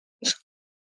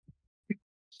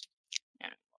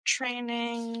 Animal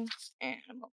training,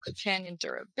 animal companion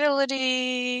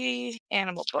durability,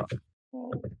 animal book.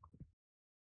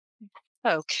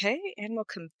 Okay, animal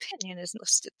companion is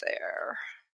listed there.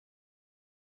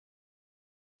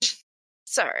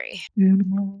 Sorry.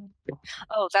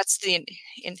 Oh, that's the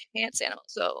enhanced animal.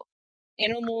 So,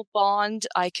 animal bond,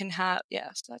 I can have.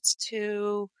 Yes, that's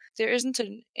 2. There isn't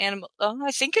an animal. Oh,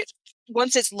 I think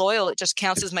once it's loyal, it just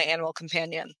counts as my animal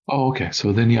companion. Oh, okay.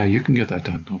 So then, yeah, you can get that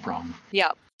done. No problem.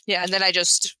 Yeah, and then I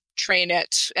just train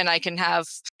it, and I can have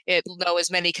it know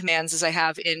as many commands as I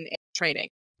have in training.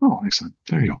 Oh, excellent.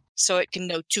 There you go. So it can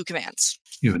know 2 commands.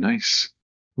 You have a nice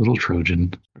little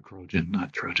Trojan. Or Trojan,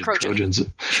 not Trojan. Trojan.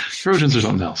 Trojans are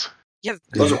something else. Yeah,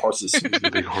 Those are horses. These are the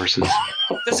big horses.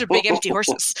 those are big empty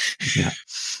horses. Yeah.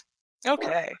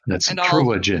 Okay. That's And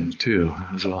Trojan, too,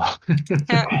 as well.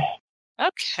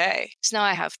 Okay. So now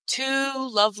I have 2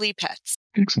 lovely pets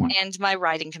Excellent. and my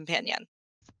riding companion.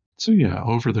 So, yeah,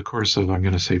 over the course of, I'm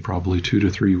going to say probably 2 to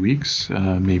 3 weeks,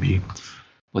 maybe,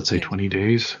 let's say 20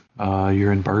 days,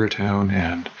 you're in Bartertown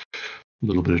and a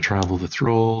little bit of travel the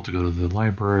Thrall to go to the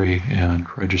library and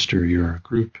register your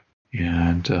group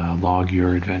and log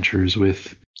your adventures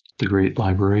with the Great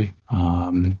Library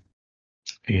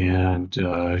and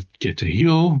get to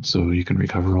heal so you can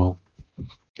recover all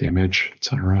damage,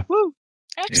 etc. Woo!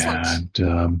 Excellent.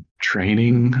 And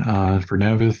training for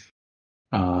Navith.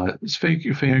 Is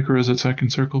Fayakura's at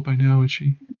second circle by now, is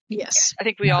she? Yes. I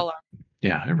think we all are.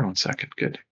 Yeah, everyone's second.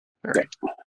 Good. All right.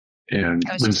 And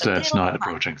I was just a Lindstad's little not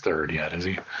approaching third yet, is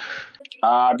he?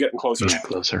 I'm getting closer. Yeah,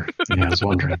 closer. Yeah, I was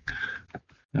wondering.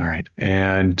 All right.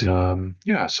 And so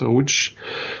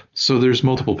there's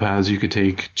multiple paths you could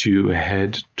take to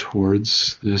head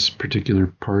towards this particular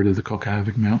part of the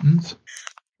Kolkavik Mountains.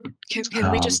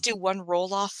 Can we just do one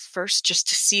roll off first just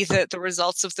to see the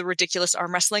results of the ridiculous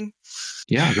arm wrestling?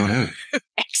 Yeah, go ahead.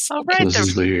 Excellent. All right, This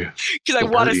is the Because I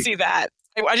want to party. see that.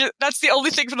 That's the only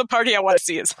thing from the party I want to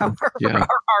see is how our arm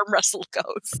wrestle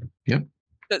goes. Yep.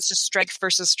 That's just strength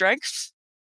versus strength.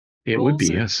 It would be,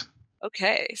 Rules or- yes.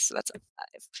 Okay, so that's a 5.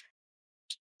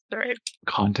 All right.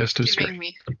 Contest of Giving strength.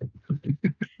 me.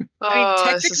 I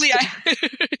mean, this is technically,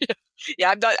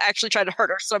 I'm not actually trying to hurt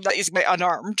her, so I'm not using my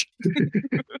unarmed.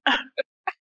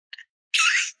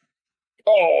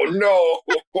 Oh, no.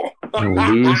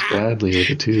 I'll lose badly with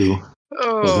a 2.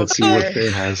 Oh, Well, let's see what okay.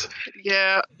 Faye has.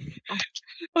 Yeah.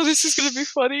 Oh, this is gonna be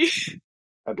funny.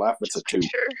 I'd laugh if it's a 2.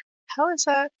 Sure. How is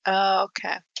that? Oh,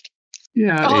 okay.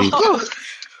 Yeah, Oh,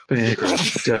 Faye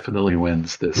definitely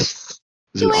wins this.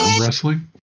 Is it You arm win. wrestling?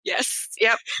 yes.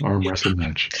 Arm wrestling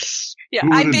match. Yeah, Who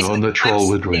would I'm have basically known the troll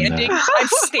would win standing, that? I'm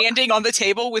standing on the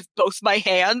table with both my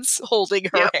hands holding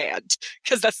her Yep. hand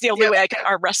because that's the only Yep. way I can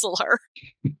arm wrestle her.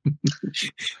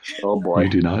 Oh, boy. You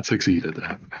do not succeed at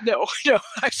that. No,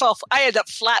 I end up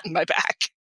flat in my back,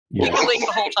 Yes. wiggling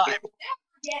the whole time.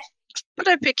 But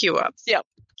I pick you up.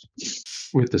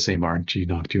 With the same arm, she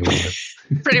knocked you over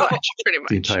Pretty Oh. much. Pretty much.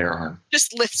 the entire arm.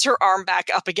 Just lifts her arm back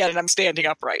up again, and I'm standing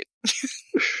upright.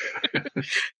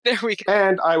 There we go.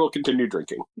 And I will continue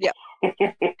drinking.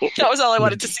 That was all I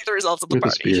wanted to see the results of the With a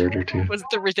party. spirit or 2. Was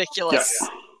the ridiculous Yes.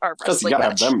 arm Because you wrestling gotta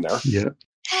have match. them there. Yeah.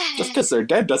 Just because they're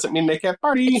dead doesn't mean they can't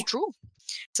party. It's true.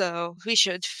 So we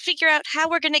should figure out how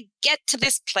we're going to get to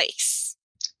this place.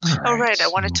 Oh, right. I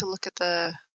wanted so to look at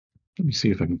the. Let me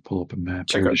see if I can pull up a map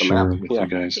Check here out to the share map, with yeah. you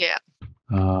guys. Yeah.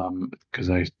 Because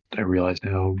I realize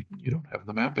now you don't have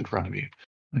the map in front of you.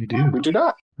 I do. We do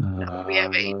not. We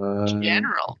have a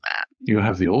general map. You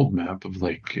have the old map of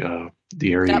like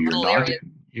the area That you're little not area.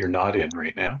 you're not in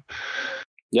right now.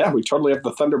 Yeah, we totally have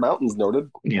the Thunder Mountains noted.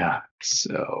 Yeah.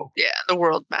 So Yeah, the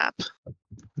world map.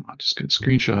 I'll just get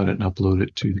screenshot it and upload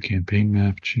it to the campaign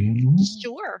map channel.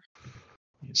 Sure.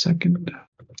 a second.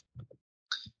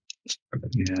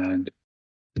 And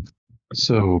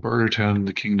so Bartertown,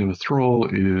 the Kingdom of Thrall,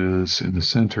 is in the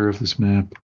center of this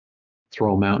map.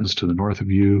 Thrall Mountains to the north of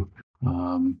you.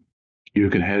 You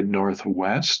can head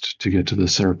northwest to get to the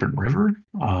Serpent River,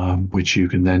 which you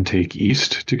can then take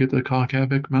east to get to the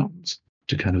Cockhabit Mountains,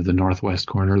 to kind of the northwest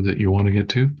corner that you want to get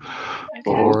to. Okay.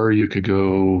 Or you could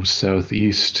go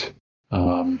southeast,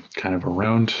 kind of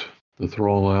around the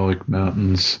Thrall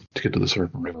Mountains to get to the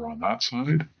Serpent River on that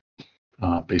side.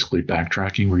 Basically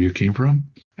backtracking where you came from,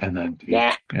 and then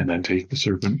take the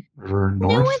Serpent River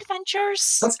north. New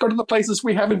adventures. Let's go to the places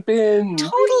we haven't been.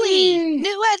 Totally.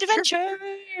 New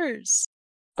adventures.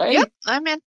 Right? Yep, I'm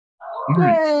in. All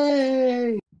right.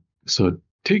 Yay! So it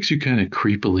takes you kind of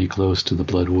creepily close to the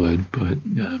Bloodwood, but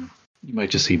you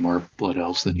might just see more blood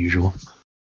elves than usual.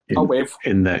 I'll wave.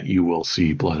 In that you will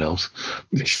see blood elves.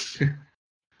 Because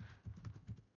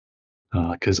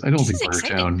I don't This think is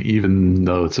exciting. Bartertown, even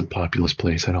though it's a populous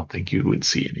place, I don't think you would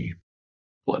see any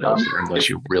blood elves there unless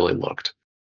you really looked.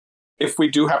 If we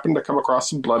do happen to come across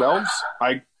some blood elves,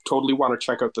 I totally want to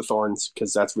check out the thorns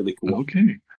because that's really cool.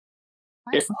 Okay.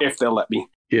 If they'll let me.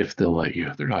 If they'll let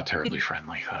you. They're not terribly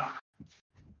friendly, though.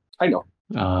 I know.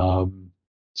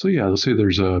 So yeah, let's say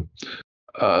there's a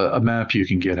map you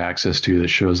can get access to that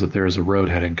shows that there is a road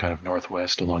heading kind of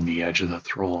northwest along the edge of the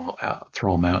Thrall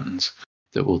Mountains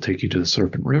that will take you to the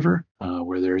Serpent River,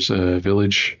 where there's a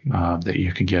village that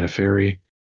you can get a ferry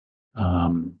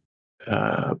boat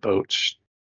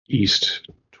east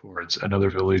towards another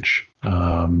village.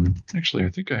 Actually, I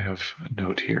think I have a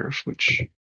note here, which...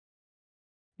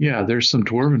 Yeah, there's some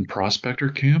dwarven prospector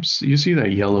camps. You see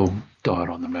that yellow dot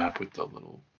on the map with the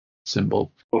little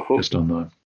symbol just on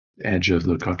the edge of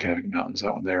the Cockhabit Mountains,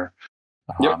 that one there.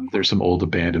 Yep. There's some old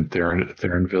abandoned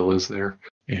Theron villas there.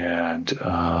 And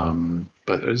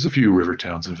but there's a few river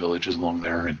towns and villages along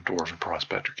there and dwarven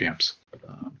prospector camps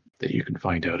that you can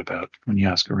find out about when you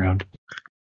ask around.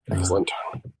 Excellent.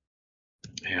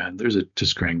 And there's a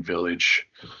Tiskrang village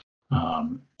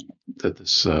that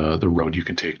the road you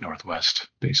can take northwest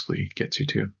basically gets you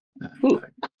to.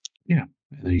 Yeah,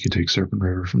 and then you can take Serpent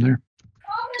River from there.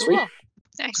 Sweet. Cool.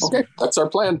 Nice. Okay, that's our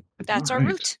plan. That's All our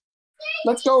right. route.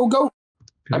 Let's go. Go,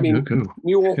 Go.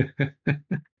 Mule.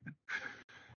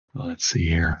 Let's see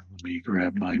here. Let me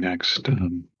grab my next.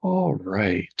 All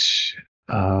right.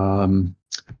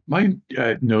 My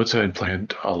notes I had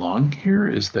planned along here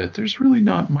is that there's really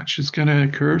not much that's going to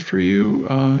occur for you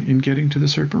in getting to the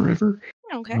Serpent River.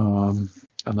 Okay.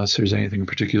 Unless there's anything in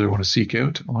particular you want to seek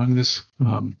out along this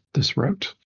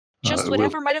route. Just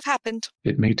whatever might have happened.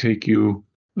 It may take you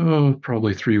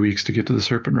probably 3 weeks to get to the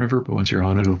Serpent River, but once you're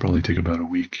on it, it'll probably take about a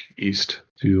week east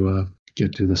to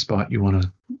get to the spot you want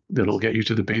to. That'll get you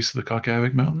to the base of the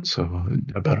Cockhabit Mountains, so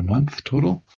about a month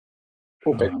total.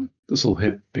 Okay. This will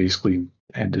hit basically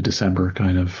end of December,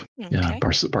 kind of. Okay. Yeah,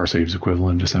 Barsave's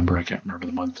equivalent in December. I can't remember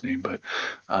the month name, but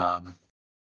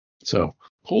so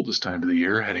coldest time of the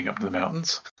year, heading up to the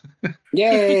mountains.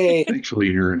 Yay! Thankfully,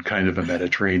 you're in kind of a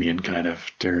Mediterranean kind of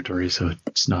territory, so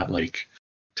it's not like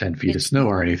 10 feet of snow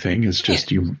or anything. It's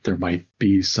just there might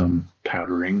be some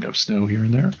powdering of snow here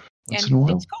and there once in a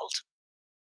while. It's cold.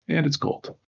 And it's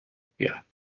cold. Yeah.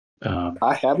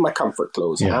 I have my comfort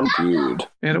clothes. Yeah. I'm good.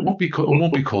 And it won't be cold. It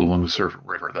won't be cold along the Serpent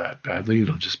River that badly.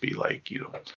 It'll just be like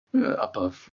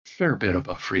fair bit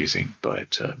above freezing,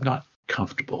 but not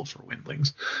comfortable for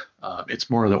windlings. It's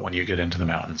more that when you get into the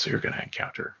mountains, you're going to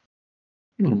encounter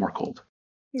a little more cold.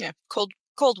 Yeah. Cold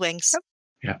wings.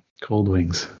 Yeah, cold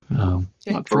wings. Yeah.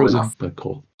 Not frozen, but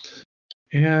cold.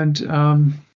 And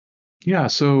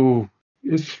so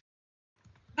if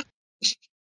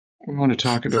we want to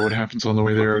talk about what happens on the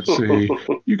way there, I'd say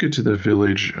you get to the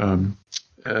village. How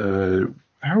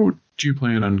do you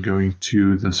plan on going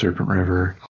to the Serpent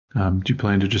River? Do you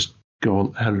plan to just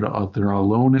go head out there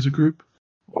alone as a group?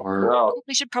 Or Well,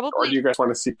 We should or do you probably guys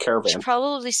want to see caravan?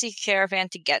 see caravan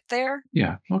to get there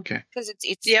yeah, okay. because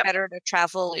it's Yep. better to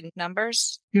travel in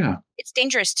numbers. Yeah, It's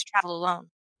dangerous to travel alone.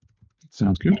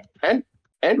 sounds good.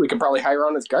 And we can probably hire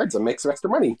on as guards and make some extra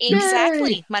money.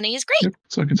 Exactly. Money is great Yep.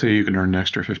 So I can say you can earn an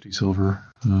extra 50 silver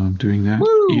doing that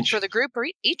Woo! each. for the group or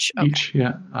each. Okay. Each,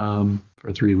 yeah, for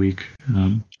a 3-week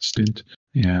stint.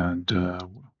 And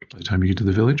by the time you get to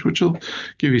the village, which will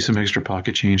give you some extra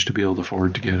pocket change to be able to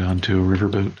afford to get onto a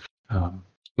riverboat,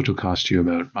 which will cost you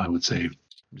about, I would say, I'm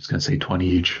just going to say 20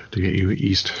 each to get you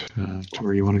east to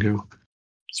where you want to go.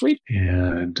 Sweet.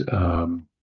 And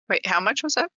Wait, how much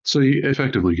was that? so you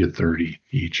effectively get 30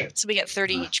 each So we get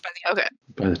 30 each by the Okay.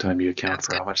 by the time you account That's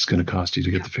for good. how much it's going to cost you to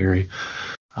get the ferry.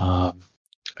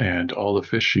 And all the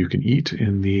fish you can eat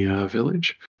in the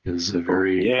village is a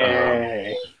very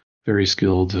Yay. very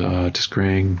skilled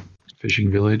Tiskrang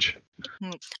fishing village.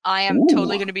 I am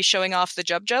totally going to be showing off the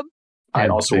Jub Jub I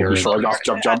And also will be they're- showing off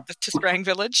Jub Jub. at the Tiskrang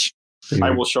village. They,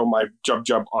 I will show my Jub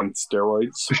Jub on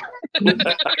steroids.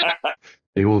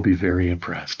 they will be very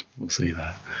impressed. We'll see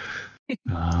that.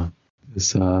 The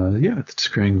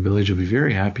Tiskrang village will be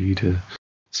very happy to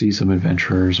see some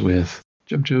adventurers with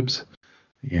Jub Jubs,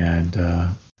 and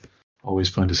always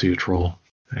fun to see a troll.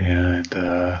 And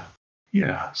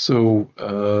so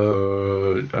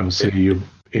I would say you're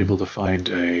able to find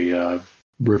a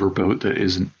riverboat that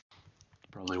isn't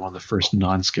probably one of the first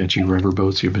non-sketchy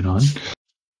riverboats you've been on.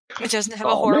 It doesn't have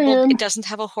Oh, a horrible. man. It doesn't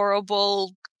have a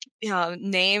horrible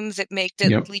name that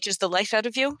Yep. leeches the life out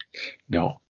of you.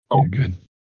 No, Oh. you're good.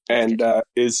 And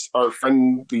is our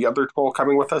friend the other troll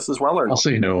coming with us as well, or I'll no?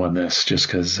 say no on this just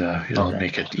because it'll Okay.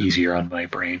 make it easier on my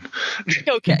brain.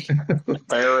 Okay,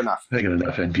 Fair enough. I got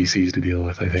enough NPCs to deal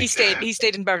with, I think. he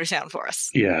stayed in Bartertown for us.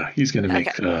 Yeah, he's going to make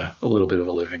Okay. a little bit of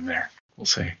a living there, we'll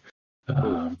say.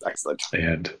 Excellent.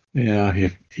 And yeah,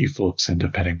 if you folks end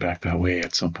up heading back that way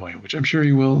at some point, which I'm sure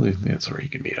you will, that's where you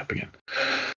can meet up again.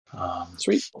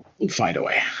 Sweet. We'll find a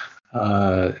way.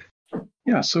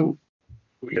 So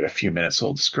we got a few minutes, so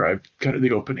I'll describe kind of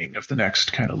the opening of the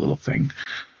next kind of little thing.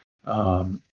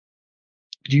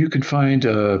 You can find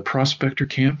a prospector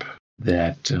camp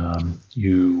that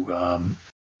you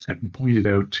have been pointed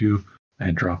out to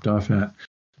and dropped off at.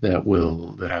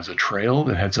 That has a trail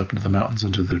that heads up into the mountains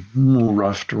into the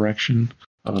rough direction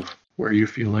of where you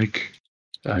feel like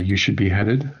you should be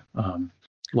headed.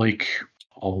 Like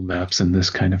all maps in this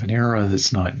kind of an era,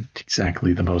 that's not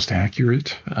exactly the most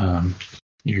accurate.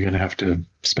 You're going to have to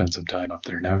spend some time up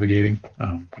there navigating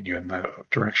when you're in that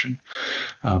direction.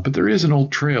 But there is an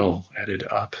old trail headed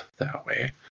up that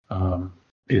way.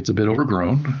 It's a bit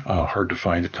overgrown, hard to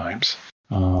find at times.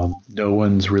 No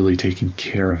one's really taking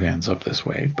caravans up this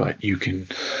way, but you can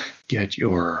get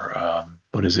your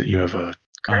what is it? You have a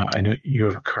I know you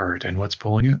have a cart, and what's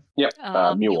pulling it?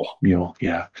 Yep. Mule. Mule,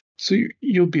 yeah. So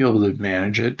you'll be able to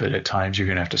manage it, but at times you're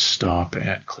going to have to stop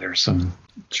and clear some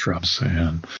shrubs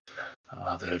and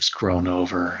that have grown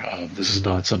over. This is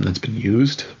not something that's been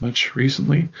used much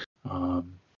recently,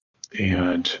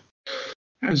 and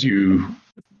as you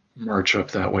march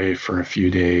up that way for a few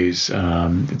days,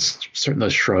 the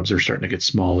shrubs are starting to get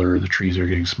smaller, the trees are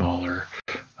getting smaller.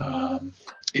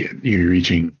 You're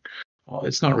reaching, well,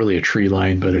 it's not really a tree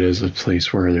line, but it is a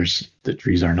place where the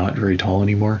trees are not very tall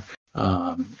anymore.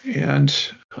 And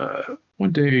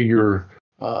one day you're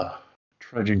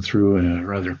trudging through a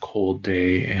rather cold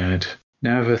day, and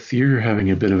Navith, you're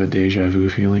having a bit of a deja vu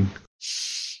feeling.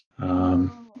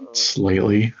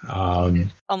 Slightly.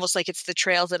 Almost like it's the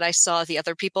trail that I saw the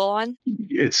other people on.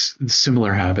 It's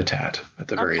similar habitat at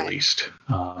the very Okay. least.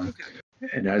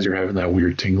 And as you're having that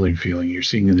weird tingling feeling, you're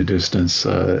seeing in the distance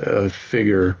a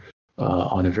figure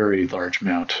on a very large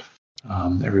mount.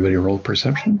 Everybody roll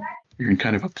perception. You're in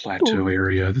kind of a plateau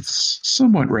area that's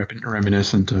somewhat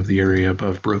reminiscent of the area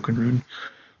above Broken Rune.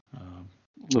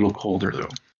 A little colder, though.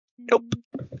 Nope.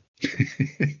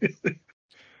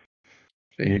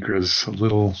 Agra's a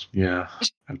little,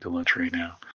 out to lunch right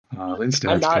now.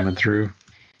 Lindstad's I'm not. coming through.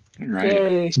 All right.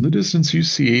 Yay. So in the distance you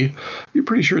see, you're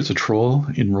pretty sure it's a troll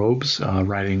in robes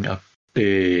riding a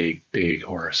big, big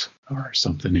horse or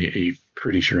something. You're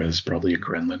pretty sure it's probably a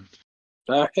gremlin.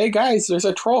 Hey guys, there's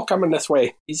a troll coming this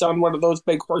way. He's on one of those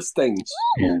big horse things.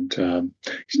 And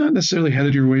he's not necessarily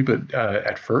headed your way, but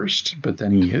at first, but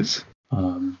then he is. I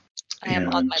am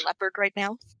on my and- leopard right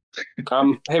now.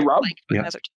 Hey Rob, Like Yeah.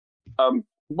 hazard.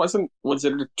 was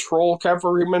it a troll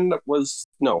cavalryman that was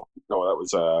no, that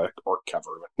was a orc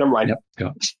cavalryman. Never mind.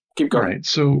 Yep. Keep All going. right.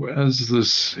 So as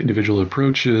this individual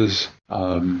approaches,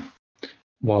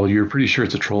 while you're pretty sure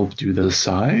it's a troll due to the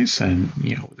size, and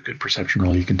with a good perception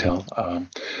roll, you can tell.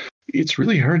 It's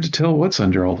really hard to tell what's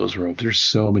under all those robes. There's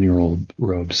so many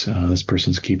robes. This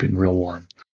person's keeping real warm.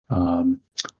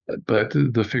 But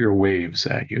the figure waves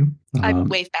at you. I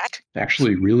wave back.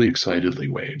 Actually, really excitedly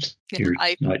waves. Yeah, You're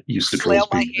I not used to flail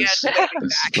trolls my being this hand waving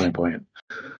back. flamboyant.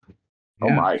 Oh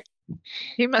Yeah. my.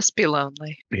 He must be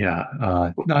lonely. Yeah,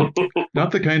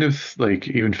 not the kind of, like,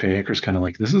 even Fayaker's kind of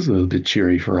like, this is a bit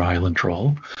cheery for a Highland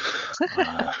troll.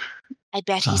 I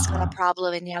bet he's got Uh. a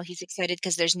problem and now he's excited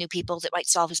because there's new people that might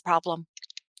solve his problem.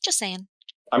 Just saying.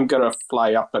 I'm gonna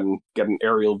fly up and get an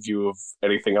aerial view of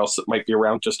anything else that might be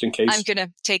around just in case. I'm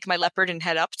gonna take my leopard and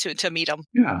head up to meet him.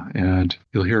 Yeah, and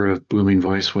you'll hear a booming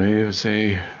voice wave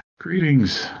say,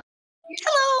 "Greetings."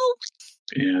 Hello.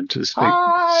 And to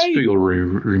Hi! Spig will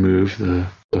remove the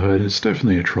hood. It's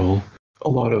definitely a troll. A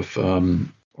lot of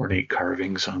ornate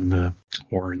carvings on the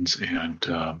horns and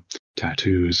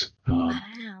tattoos. Wow.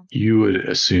 You would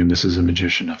assume this is a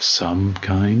magician of some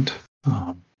kind.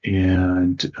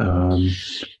 And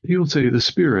he will say, the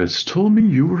spirits told me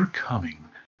you were coming.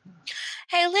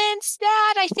 Hey, Lynn's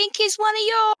dad, I think he's one of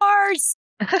yours.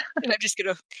 And I'm just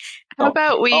gonna. How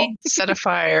about we set a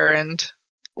fire and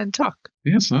talk?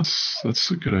 Yes,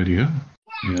 that's a good idea.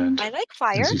 And I like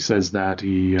fire. as he says that,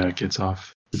 he gets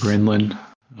off the Grenlin.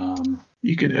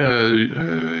 You can,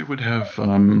 I would have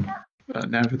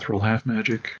Navith roll half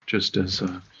magic just as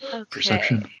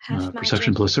perception. half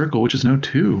Perception magic. plus circle, which is now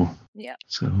 2. Yeah.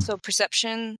 So So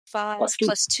perception 5 Plus two.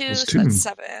 plus 2, Plus so that's 2.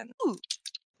 7. Ooh.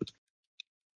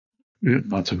 yeah,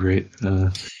 not so great.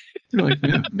 You're like,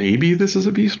 yeah, maybe this is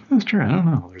a Beastmaster. I don't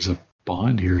know. There's a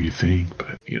bond here, you think,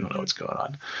 but you don't know what's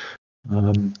going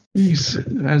on.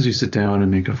 As you sit down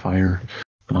and make a fire,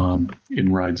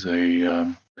 in rides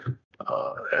an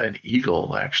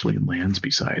eagle actually lands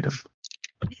beside him.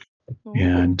 Ooh.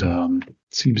 And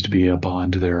seems to be a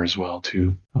bond there as well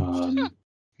too.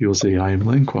 You'll say, "I am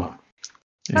Lenqua."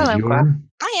 And Hello, you Lenqua. are?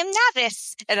 I am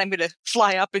Navis. And I'm gonna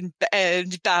fly up and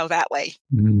bow that way.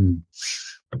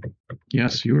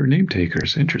 Yes, you are name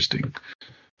takers. Interesting.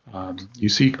 You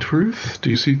seek truth? Do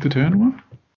you seek the Tanwa?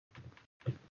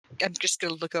 I'm just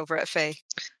gonna look over at Faye.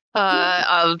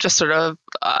 I'll just sort of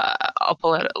I'll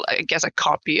pull out, I guess, a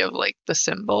copy of like the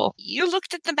symbol. You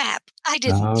looked at the map. I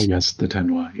didn't. Oh, yes, the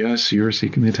Tenwa. Yes, you are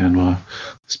seeking the Tenwa.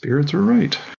 The spirits are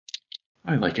right.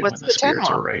 I like it What's when the the spirits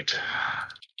Tenwa? are right.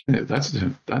 Yeah, that's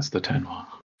the Tenwa.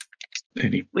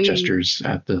 And he We- gestures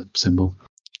at the symbol.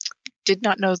 Did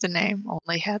not know the name,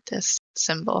 only had this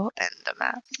symbol and a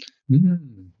map.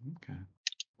 Okay.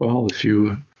 Well, if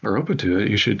you are open to it,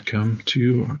 you should come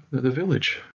to the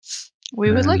village.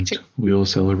 We would like And to. We'll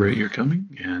celebrate your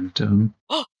coming, and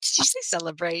Oh, did you say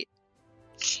celebrate?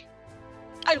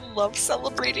 I love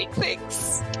celebrating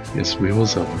things. yes, we will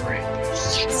celebrate.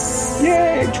 Yes.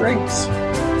 Yay, drinks!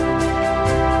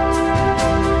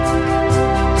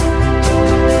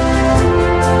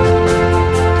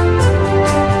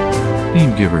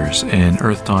 Name Givers, an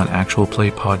Earth Dawn actual play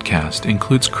podcast,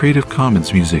 includes Creative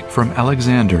Commons music from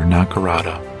Alexander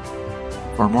Nakarada.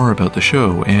 For more about the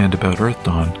show and about Earth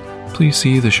Dawn, please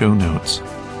see the show notes.